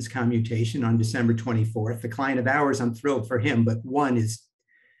sentence commutation on December 24th, the client of ours, I'm thrilled for him, but one is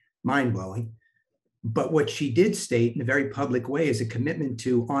mind-blowing. But what she did state in a very public way is a commitment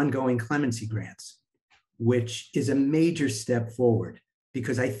to ongoing clemency grants, which is a major step forward.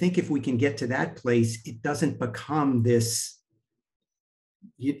 Because I think if we can get to that place, it doesn't become this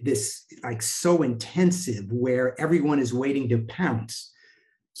this like so intensive where everyone is waiting to pounce.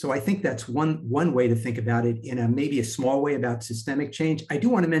 So I think that's one way to think about it in a maybe a small way about systemic change. I do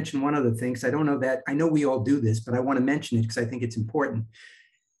want to mention one other thing, because I don't know that, I know we all do this, but I want to mention it because I think it's important.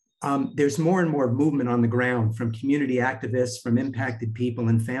 There's more and more movement on the ground from community activists, from impacted people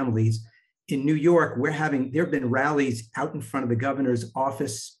and families. In New York, there have been rallies out in front of the governor's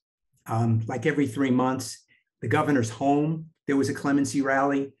office, like every 3 months. The governor's home, there was a clemency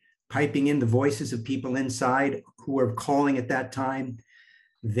rally, piping in the voices of people inside who were calling at that time.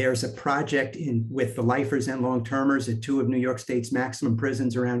 There's a project with the lifers and long-termers at 2 of New York State's maximum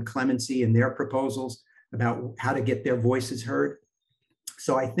prisons around clemency and their proposals about how to get their voices heard.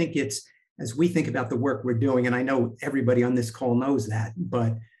 So I think it's, as we think about the work we're doing, and I know everybody on this call knows that,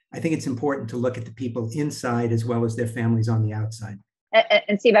 but I think it's important to look at the people inside as well as their families on the outside.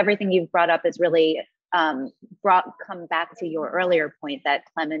 And Steve, everything you've brought up is really come back to your earlier point that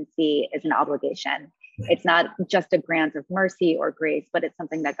clemency is an obligation. It's not just a grant of mercy or grace, but it's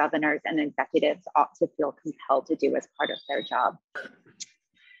something that governors and executives ought to feel compelled to do as part of their job.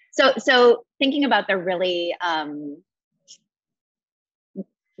 So thinking about the really,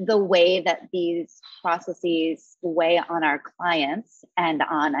 the way that these processes weigh on our clients and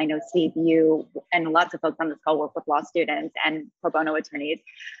on, I know Steve, you and lots of folks on this call work with law students and pro bono attorneys.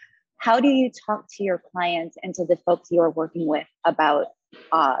 How do you talk to your clients and to the folks you're working with about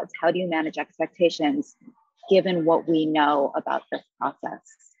odds? How do you manage expectations given what we know about this process?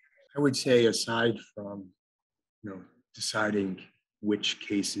 I would say, aside from, deciding which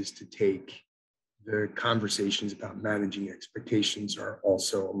cases to take, the conversations about managing expectations are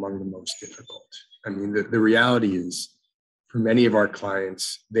also among the most difficult. I mean, the reality is, for many of our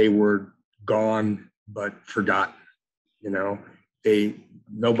clients, they were gone but forgotten.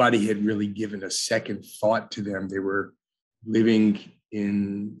 Nobody had really given a second thought to them. They were living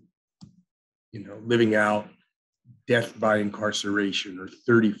out death by incarceration or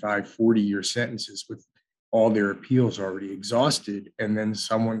 35, 40-year sentences with all their appeals already exhausted. And then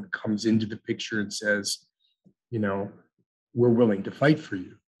someone comes into the picture and says, we're willing to fight for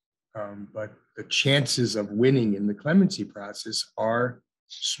you. But the chances of winning in the clemency process are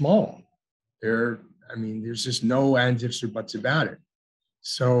small. There's just no ands, ifs, or buts about it.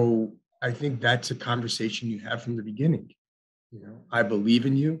 So I think that's a conversation you have from the beginning. I believe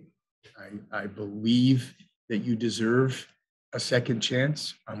in you. I believe that you deserve a second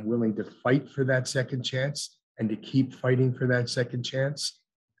chance. I'm willing to fight for that second chance and to keep fighting for that second chance.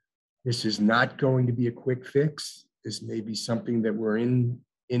 This is not going to be a quick fix. This may be something that we're in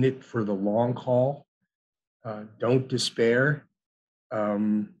it for the long haul. Don't despair.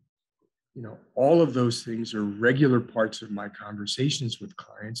 All of those things are regular parts of my conversations with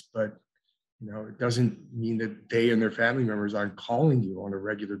clients, but it doesn't mean that they and their family members aren't calling you on a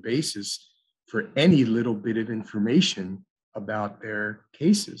regular basis for any little bit of information about their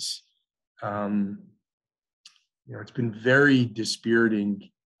cases. It's been very dispiriting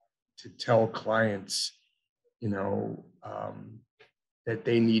to tell clients, that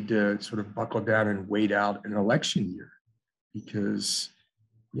they need to sort of buckle down and wait out an election year because,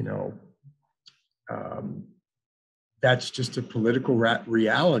 that's just a political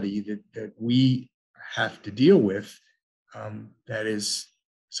reality that we have to deal with. That is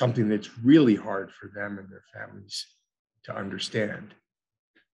something that's really hard for them and their families to understand.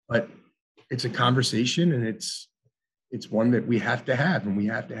 But it's a conversation, and it's one that we have to have, and we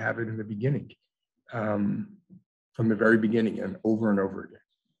have to have it in the beginning, from the very beginning and over again.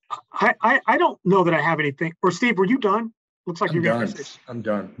 I don't know that I have anything. Or Steve, were you done? Looks like you're done. I'm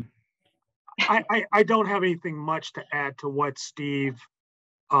done. I don't have anything much to add to what Steve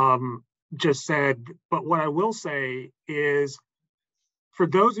just said, but what I will say is, for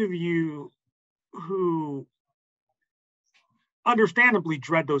those of you who understandably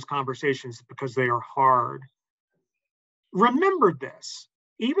dread those conversations because they are hard, remember this: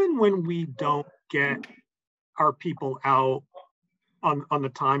 even when we don't get our people out on the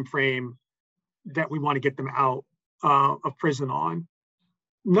time frame that we want to get them out of prison on,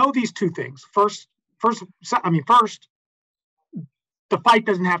 know these two things. First, the fight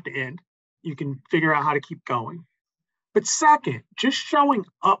doesn't have to end. You can figure out how to keep going. But second, just showing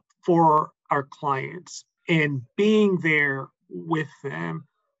up for our clients and being there with them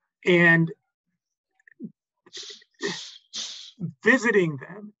and visiting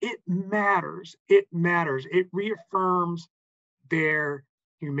them, it matters. It matters. It reaffirms their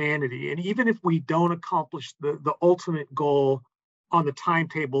humanity. And even if we don't accomplish the ultimate goal on the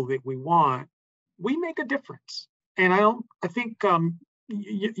timetable that we want, we make a difference. And I think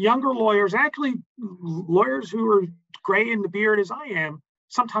younger lawyers, actually lawyers who are gray in the beard as I am,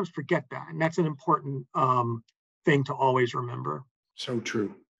 sometimes forget that. And that's an important thing to always remember. So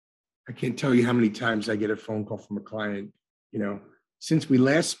true. I can't tell you how many times I get a phone call from a client, since we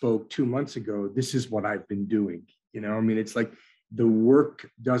last spoke 2 months ago, this is what I've been doing. It's like the work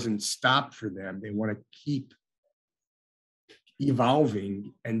doesn't stop for them. They want to keep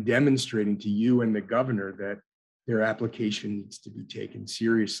evolving and demonstrating to you and the governor that their application needs to be taken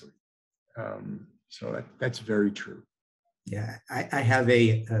seriously. So that's very true. Yeah, I have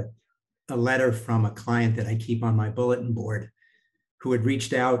a letter from a client that I keep on my bulletin board who had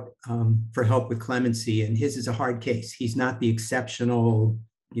reached out for help with clemency, and his is a hard case. He's not the exceptional,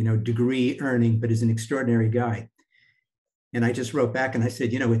 degree earning, but is an extraordinary guy. And I just wrote back and I said,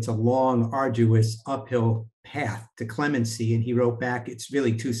 it's a long, arduous, uphill path to clemency. And he wrote back, it's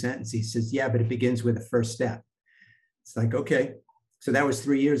really 2 sentences. He says, yeah, but it begins with a first step. It's like, okay. So that was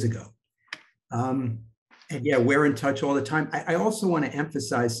 3 years ago. And yeah, we're in touch all the time. I also want to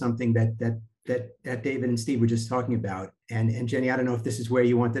emphasize something that David and Steve were just talking about. And Jenny, I don't know if this is where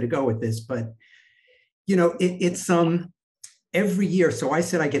you wanted to go with this, but it's every year. So I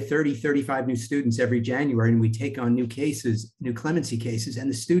said I get 30, 35 new students every January, and we take on new cases, new clemency cases. And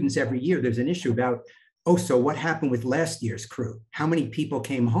the students every year, there's an issue about, so what happened with last year's crew? How many people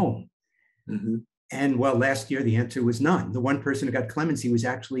came home? Mm-hmm. And well, last year, the answer was none. The one person who got clemency was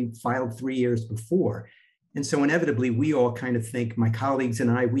actually filed 3 years before. And so inevitably, we all kind of think, my colleagues and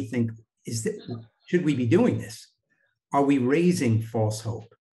I, we think, should we be doing this? Are we raising false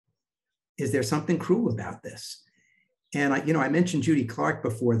hope? Is there something cruel about this? And I mentioned Judy Clark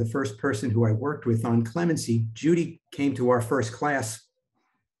before, the first person who I worked with on clemency. Judy came to our first class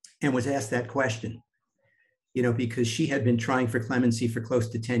and was asked that question, because she had been trying for clemency for close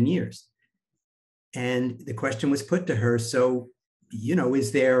to 10 years. And the question was put to her, so,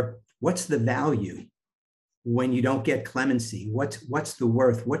 what's the value when you don't get clemency? What's the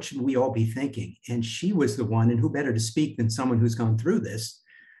worth? What should we all be thinking? And she was the one, and who better to speak than someone who's gone through this,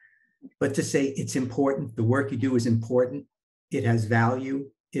 but to say it's important. The work you do is important. It has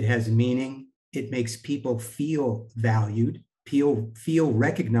value. It has meaning. It makes people feel valued, feel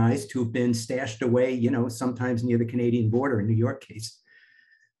recognized, who've been stashed away, sometimes near the Canadian border in New York case.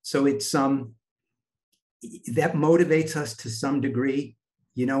 So it's that motivates us to some degree.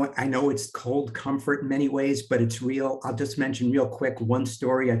 I know it's cold comfort in many ways, but it's real. I'll just mention real quick one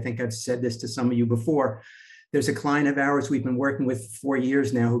story. I think I've said this to some of you before. There's a client of ours we've been working with for 4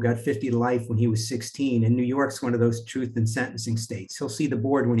 years now who got 50 to life when he was 16. And New York's one of those truth in sentencing states. He'll see the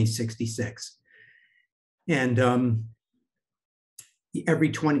board when he's 66. And every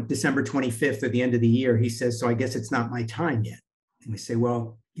December 25th at the end of the year, he says, so I guess it's not my time yet. And we say,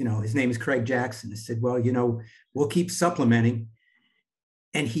 well, his name is Craig Jackson. I said, well, we'll keep supplementing.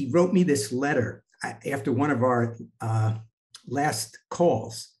 And he wrote me this letter after one of our last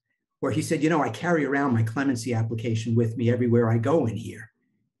calls, where he said, I carry around my clemency application with me everywhere I go in here.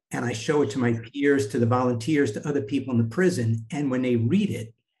 And I show it to my peers, to the volunteers, to other people in the prison. And when they read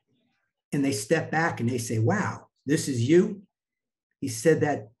it and they step back and they say, wow, this is you. He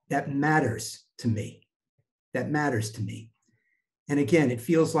said that matters to me. That matters to me. And again, it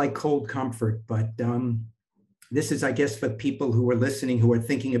feels like cold comfort, but this is, I guess, for people who are listening, who are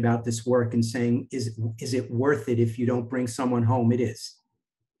thinking about this work and saying, is it worth it if you don't bring someone home? It is.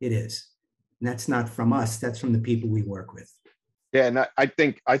 It is. And that's not from us. That's from the people we work with. Yeah, and I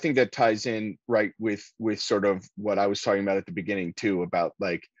think that ties in right with sort of what I was talking about at the beginning too, about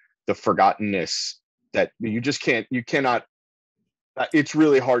like the forgottenness that you cannot. It's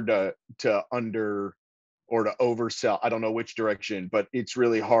really hard to under or to oversell. I don't know which direction, but it's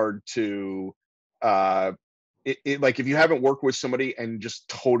really hard to like if you haven't worked with somebody and just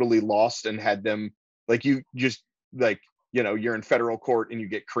totally lost and had them like you just like you're in federal court and you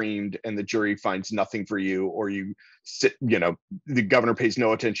get creamed and the jury finds nothing for you, or you sit, the governor pays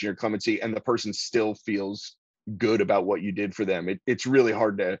no attention to your clemency and the person still feels good about what you did for them. It's really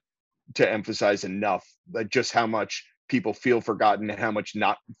hard to emphasize enough like just how much people feel forgotten and how much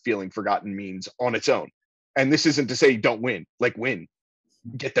not feeling forgotten means on its own. And this isn't to say don't win, like win,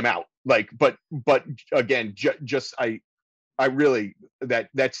 get them out. Like, but again, I really,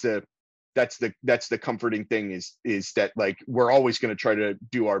 that's the comforting thing is that like, we're always going to try to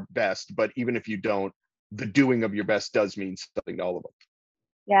do our best, but even if you don't, the doing of your best does mean something to all of us.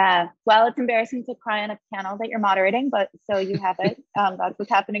 Yeah. Well, it's embarrassing to cry on a panel that you're moderating, but so you have it. That's what's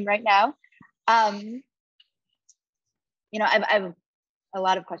happening right now. I've a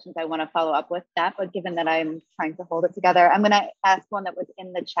lot of questions I want to follow up with that, but given that I'm trying to hold it together, I'm going to ask one that was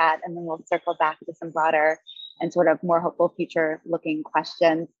in the chat, and then we'll circle back to some broader and sort of more hopeful future looking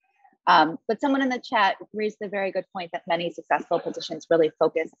questions. But someone in the chat raised the very good point that many successful positions really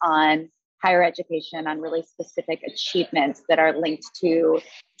focus on higher education, on really specific achievements that are linked to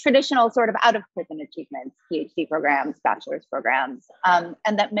traditional sort of out of prison achievements, PhD programs, bachelor's programs, and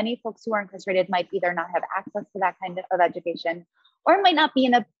that many folks who are incarcerated might either not have access to that kind of education or might not be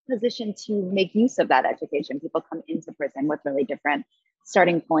in a position to make use of that education. People come into prison with really different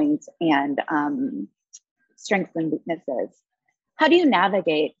starting points and strengths and weaknesses. How do you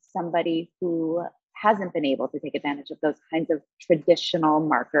navigate somebody who hasn't been able to take advantage of those kinds of traditional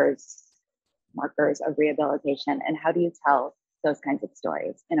markers of rehabilitation? And how do you tell those kinds of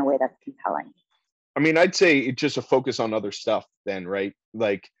stories in a way that's compelling? I mean, I'd say it's just a focus on other stuff then, right?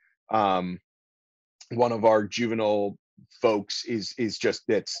 Like one of our juvenile folks is just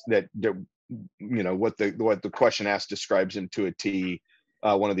that you know, what the question asked describes him to a T.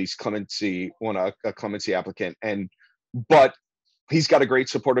 One of these clemency applicant, but he's got a great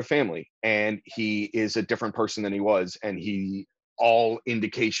supportive family, and he is a different person than he was, and all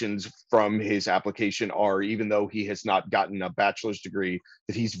indications from his application are, even though he has not gotten a bachelor's degree,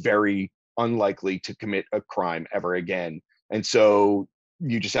 that he's very unlikely to commit a crime ever again. And so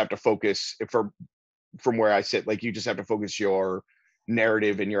you just have to focus, from where I sit, like, you just have to focus your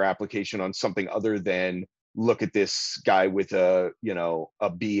narrative and your application on something other than look at this guy with a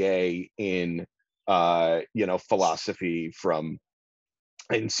BA in philosophy from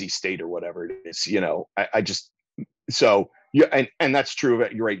NC State or whatever it is. And that's true of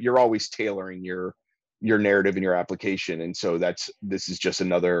it. You're right. You're always tailoring your narrative and your application. And so this is just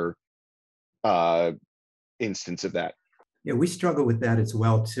another instance of that. Yeah, we struggle with that as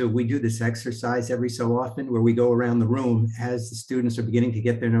well too. We do this exercise every so often where we go around the room as the students are beginning to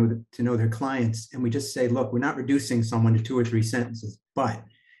get to know their clients. And we just say, look, we're not reducing someone to 2 or 3 sentences, but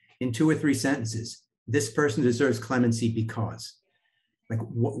in 2 or 3 sentences, this person deserves clemency because, like,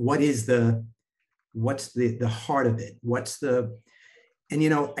 what's the heart of it?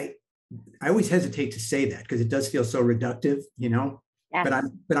 I always hesitate to say that because it does feel so reductive, Yes.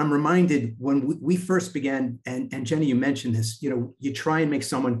 But I'm reminded when we first began, and Jenny, you mentioned this, you try and make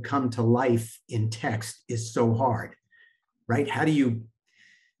someone come to life in text is so hard, right? How do you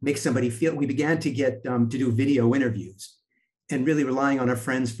make somebody feel? We began to get to do video interviews and really relying on our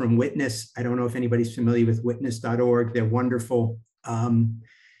friends from Witness. I don't know if anybody's familiar with witness.org. They're wonderful. And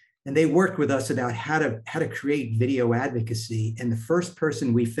they worked with us about how to create video advocacy. And the first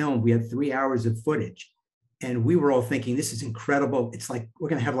person we filmed, we had 3 hours of footage. And we were all thinking, this is incredible. It's like, we're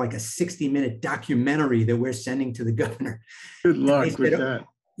going to have like a 60-minute documentary that we're sending to the governor. Good luck with that.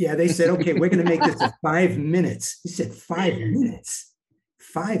 Yeah, they said, okay, we're going to make this 5 minutes. He said, 5 minutes?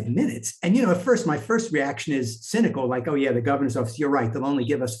 5 minutes? And, at first, my first reaction is cynical, like, oh yeah, the governor's office, you're right. They'll only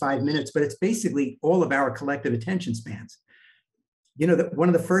give us 5 minutes, but it's basically all of our collective attention spans. One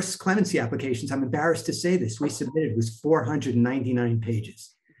of the first clemency applications, I'm embarrassed to say this, we submitted was 499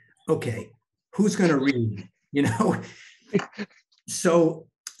 pages. Okay, who's going to read? So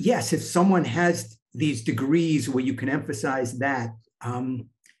yes, if someone has these degrees where you can emphasize that,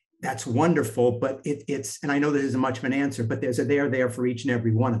 that's wonderful. But it's, and I know this isn't much of an answer, but there's a there for each and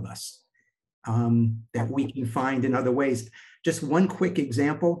every one of us that we can find in other ways. Just one quick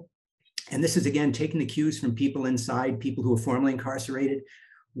example. And this is, again, taking the cues from people inside, people who are formerly incarcerated.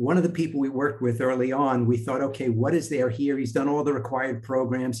 One of the people we worked with early on, we thought, okay, what is there here? He's done all the required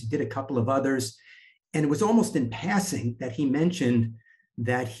programs. He did a couple of others. And it was almost in passing that he mentioned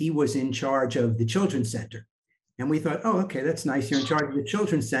that he was in charge of the Children's Center. And we thought, oh, okay, that's nice. You're in charge of the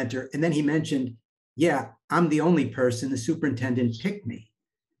Children's Center. And then he mentioned, yeah, I'm the only person. The superintendent picked me.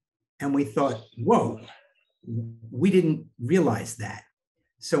 And we thought, whoa, we didn't realize that.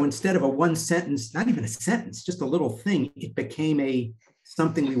 So instead of a one sentence, not even a sentence, just a little thing, it became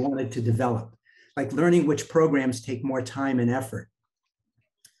something we wanted to develop, like learning which programs take more time and effort.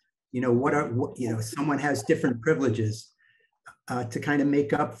 Someone has different privileges to kind of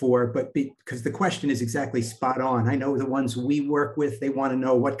make up for, but because the question is exactly spot on. I know the ones we work with, they want to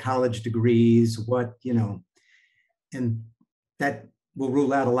know what college degrees, and that will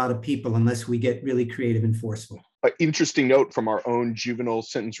rule out a lot of people unless we get really creative and forceful. An interesting note from our own juvenile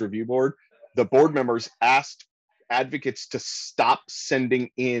sentence review board, the board members asked advocates to stop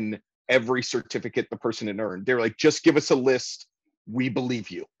sending in every certificate the person had earned. They're like, just give us a list. We believe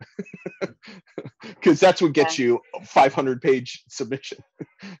you. Because that's what gets you a 500-page submission.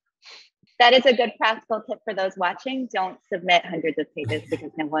 That is a good practical tip for those watching. Don't submit hundreds of pages because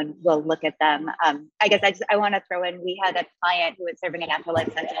no one will look at them. I guess I want to throw in, we had a client who was serving a natural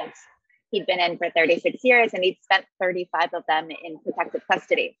life sentence. He'd been in for 36 years and he'd spent 35 of them in protective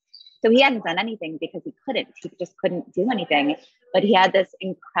custody. So he hadn't done anything because he just couldn't do anything. But he had this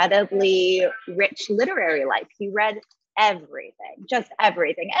incredibly rich literary life. He read everything, just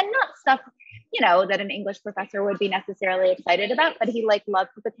everything, and not stuff, that an English professor would be necessarily excited about, but he loved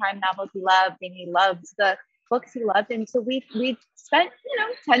the crime novels he loved, and he loved the books he loved. And so we spent,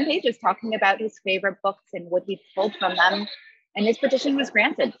 10 pages talking about his favorite books and what he pulled from them. And his petition was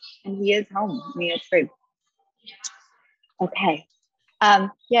granted, and he is home. It's free. Okay.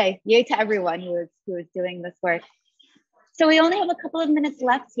 Yay to everyone who is doing this work. So we only have a couple of minutes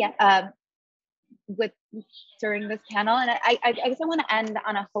left yet during this panel, and I guess I want to end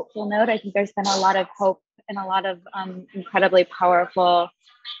on a hopeful note. I think there's been a lot of hope and a lot of incredibly powerful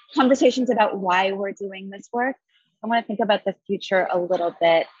conversations about why we're doing this work. I want to think about the future a little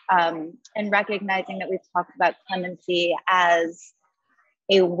bit, and recognizing that we've talked about clemency as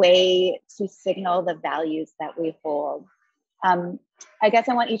a way to signal the values that we hold. I guess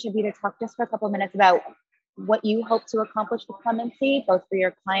I want each of you to talk just for a couple of minutes about what you hope to accomplish with clemency, both for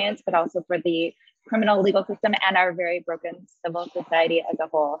your clients, but also for the criminal legal system and our very broken civil society as a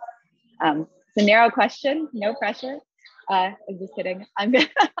whole. It's a narrow question, no pressure. I'm just kidding.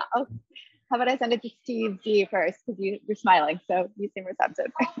 How about I send it to Steve D first, because you're smiling, so you seem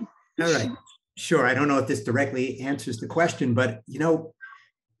receptive. All right, sure. I don't know if this directly answers the question, but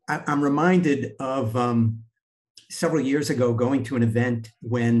I'm reminded of several years ago going to an event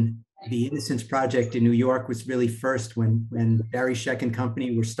when the Innocence Project in New York was really first, when Barry Scheck and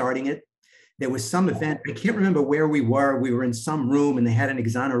company were starting it. There was some event, I can't remember where we were. We were in some room and they had an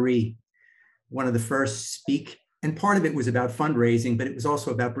exoneree, one of the first speak. And part of it was about fundraising, but it was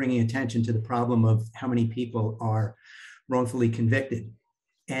also about bringing attention to the problem of how many people are wrongfully convicted.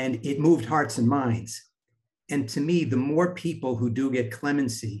 And it moved hearts and minds. And to me, the more people who do get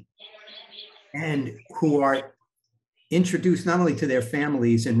clemency and who are introduced not only to their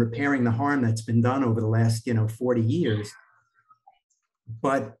families in repairing the harm that's been done over the last 40 years,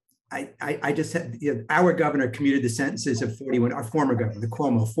 but I just had, our governor commuted the sentences of 41, our former governor,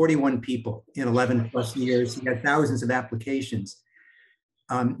 Cuomo, 41 people in 11 plus years. He had thousands of applications.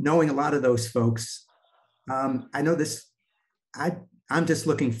 Knowing a lot of those folks, I know this, I'm just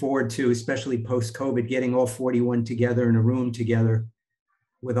looking forward to, especially post-COVID, getting all 41 together in a room together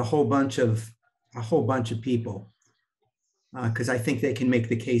with a whole bunch of people, because I think they can make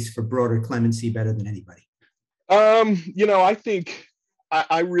the case for broader clemency better than anybody. I think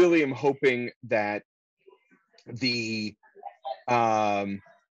I really am hoping that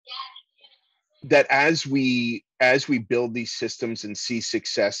that as we build these systems and see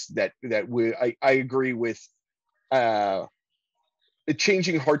success, that I agree with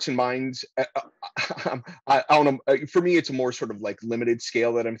changing hearts and minds. I don't know. For me, it's a more sort of like limited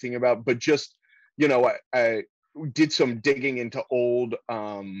scale that I'm thinking about, but just I did some digging into old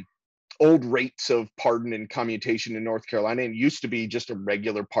rates of pardon and commutation in North Carolina. It used to be just a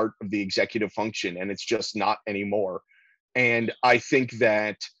regular part of the executive function, and it's just not anymore. And I think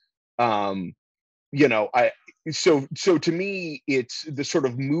that, so to me, it's the sort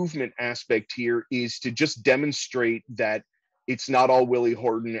of movement aspect here is to just demonstrate that it's not all Willie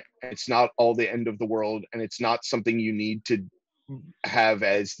Horton, it's not all the end of the world, and it's not something you need to have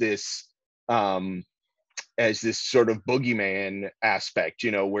as this sort of boogeyman aspect,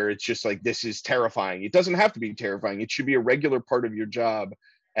 where it's just like, this is terrifying. It doesn't have to be terrifying. It should be a regular part of your job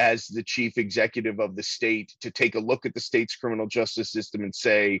as the chief executive of the state to take a look at the state's criminal justice system and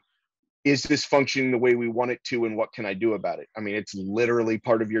say, is this functioning the way we want it to, and what can I do about it? I mean, it's literally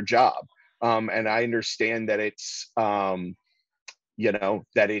part of your job. And I understand that it's, that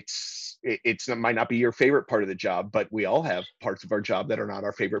it might not be your favorite part of the job, but we all have parts of our job that are not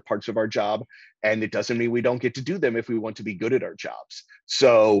our favorite parts of our job. And it doesn't mean we don't get to do them if we want to be good at our jobs.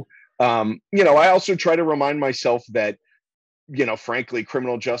 So, I also try to remind myself that, frankly,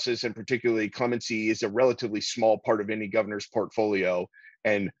 criminal justice and particularly clemency is a relatively small part of any governor's portfolio.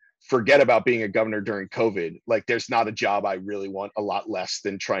 And forget about being a governor during COVID. Like, there's not a job I really want a lot less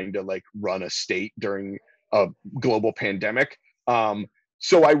than trying to run a state during a global pandemic.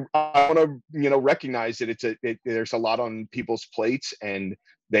 So I want to, recognize that there's a lot on people's plates and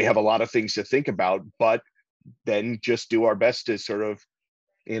they have a lot of things to think about, but then just do our best to sort of,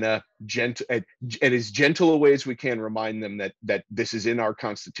 in a gentle, and as gentle a way as we can, remind them that this is in our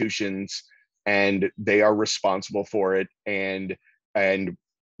constitutions and they are responsible for it, and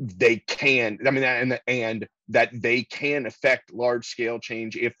they can, and that they can affect large scale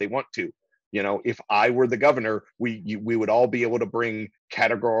change if they want to. You know, if I were the governor, we would all be able to bring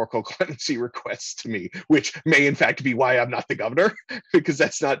categorical clemency requests to me, which may in fact be why I'm not the governor, because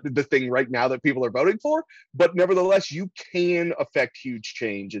that's not the thing right now that people are voting for. But nevertheless, you can affect huge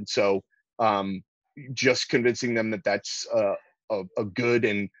change. And so just convincing them that that's a good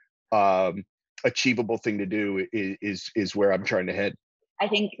and achievable thing to do is where I'm trying to head. I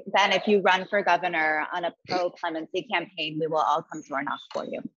think, Ben, if you run for governor on a pro-clemency campaign, we will all come to our knock for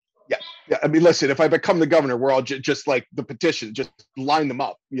you. Yeah. I mean, listen, if I become the governor, we're all just like the petition, just line them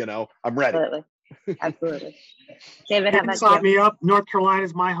up. You know, I'm ready. Absolutely. David, how about sign you? me up. North Carolina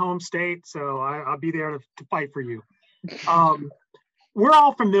is my home state, so I'll be there to fight for you. We're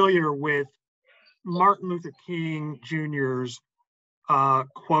all familiar with Martin Luther King Jr.'s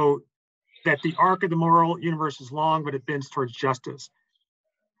quote that the arc of the moral universe is long, but it bends towards justice.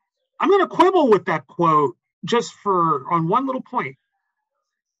 I'm going to quibble with that quote just on one little point.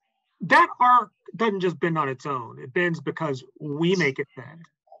 That arc doesn't just bend on its own. It bends because we make it bend.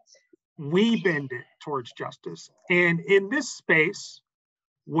 We bend it towards justice. And in this space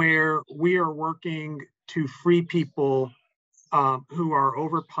where we are working to free people who are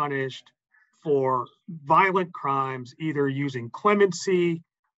overpunished for violent crimes, either using clemency,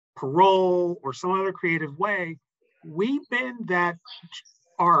 parole, or some other creative way, we bend that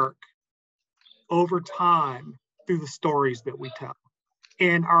arc over time through the stories that we tell.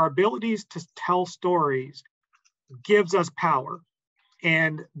 And our abilities to tell stories gives us power.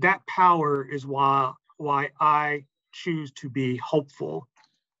 And that power is why I choose to be hopeful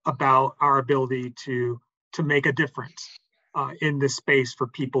about our ability to make a difference in this space for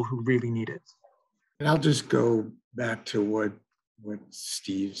people who really need it. And I'll just go back to what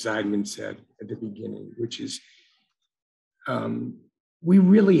Steve Zeidman said at the beginning, which is we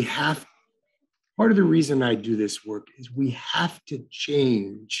really have, part of the reason I do this work is we have to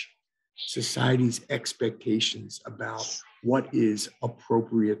change society's expectations about what is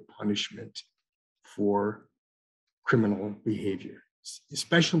appropriate punishment for criminal behavior,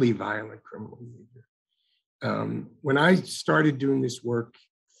 especially violent criminal behavior. When I started doing this work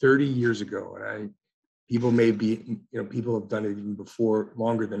 30 years ago, and people may be, people have done it even before,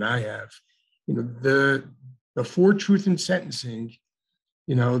 longer than I have, before truth in sentencing,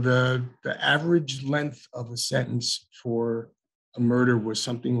 the average length of a sentence for a murder was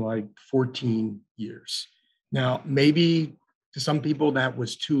something like 14 years. Now, maybe to some people that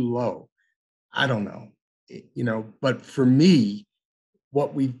was too low. I don't know, but for me,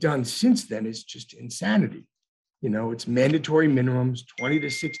 what we've done since then is just insanity. It's mandatory minimums, 20 to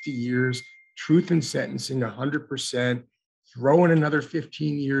 60 years, truth in sentencing, 100%, throw in another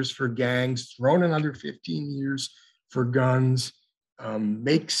 15 years for gangs, throw in another 15 years for guns,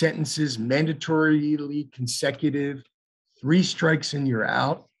 make sentences mandatorily consecutive, 3 strikes and you're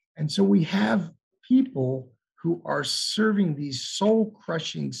out. And so we have people who are serving these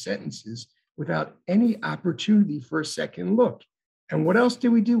soul-crushing sentences without any opportunity for a second look. And what else did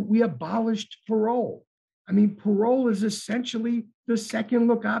we do? We abolished parole. I mean, parole is essentially the second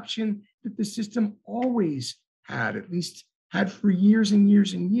look option that the system always had, at least had for years and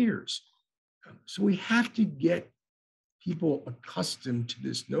years and years. So we have to get people accustomed to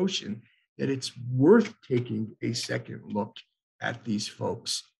this notion that it's worth taking a second look at these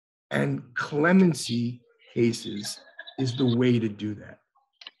folks. And clemency cases is the way to do that.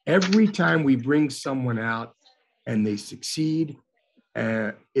 Every time we bring someone out and they succeed,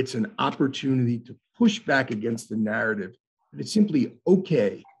 it's an opportunity to push back against the narrative that it's simply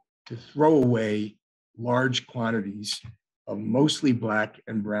okay to throw away large quantities of mostly Black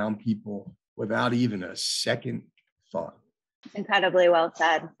and brown people without even a second thought. Incredibly well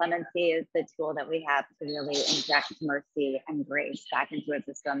said. Clemency is the tool that we have to really inject mercy and grace back into a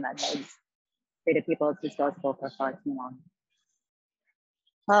system that has treated people as disposable for far too long.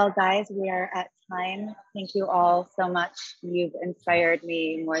 Well, guys, we are at time. Thank you all so much. You've inspired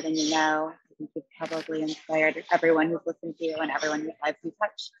me more than you know. I think you've probably inspired everyone who's listened to you and everyone whose lives you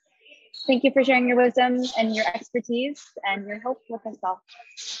touch. Thank you for sharing your wisdom and your expertise and your hope with us all.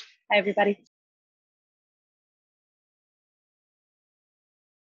 Hi, everybody.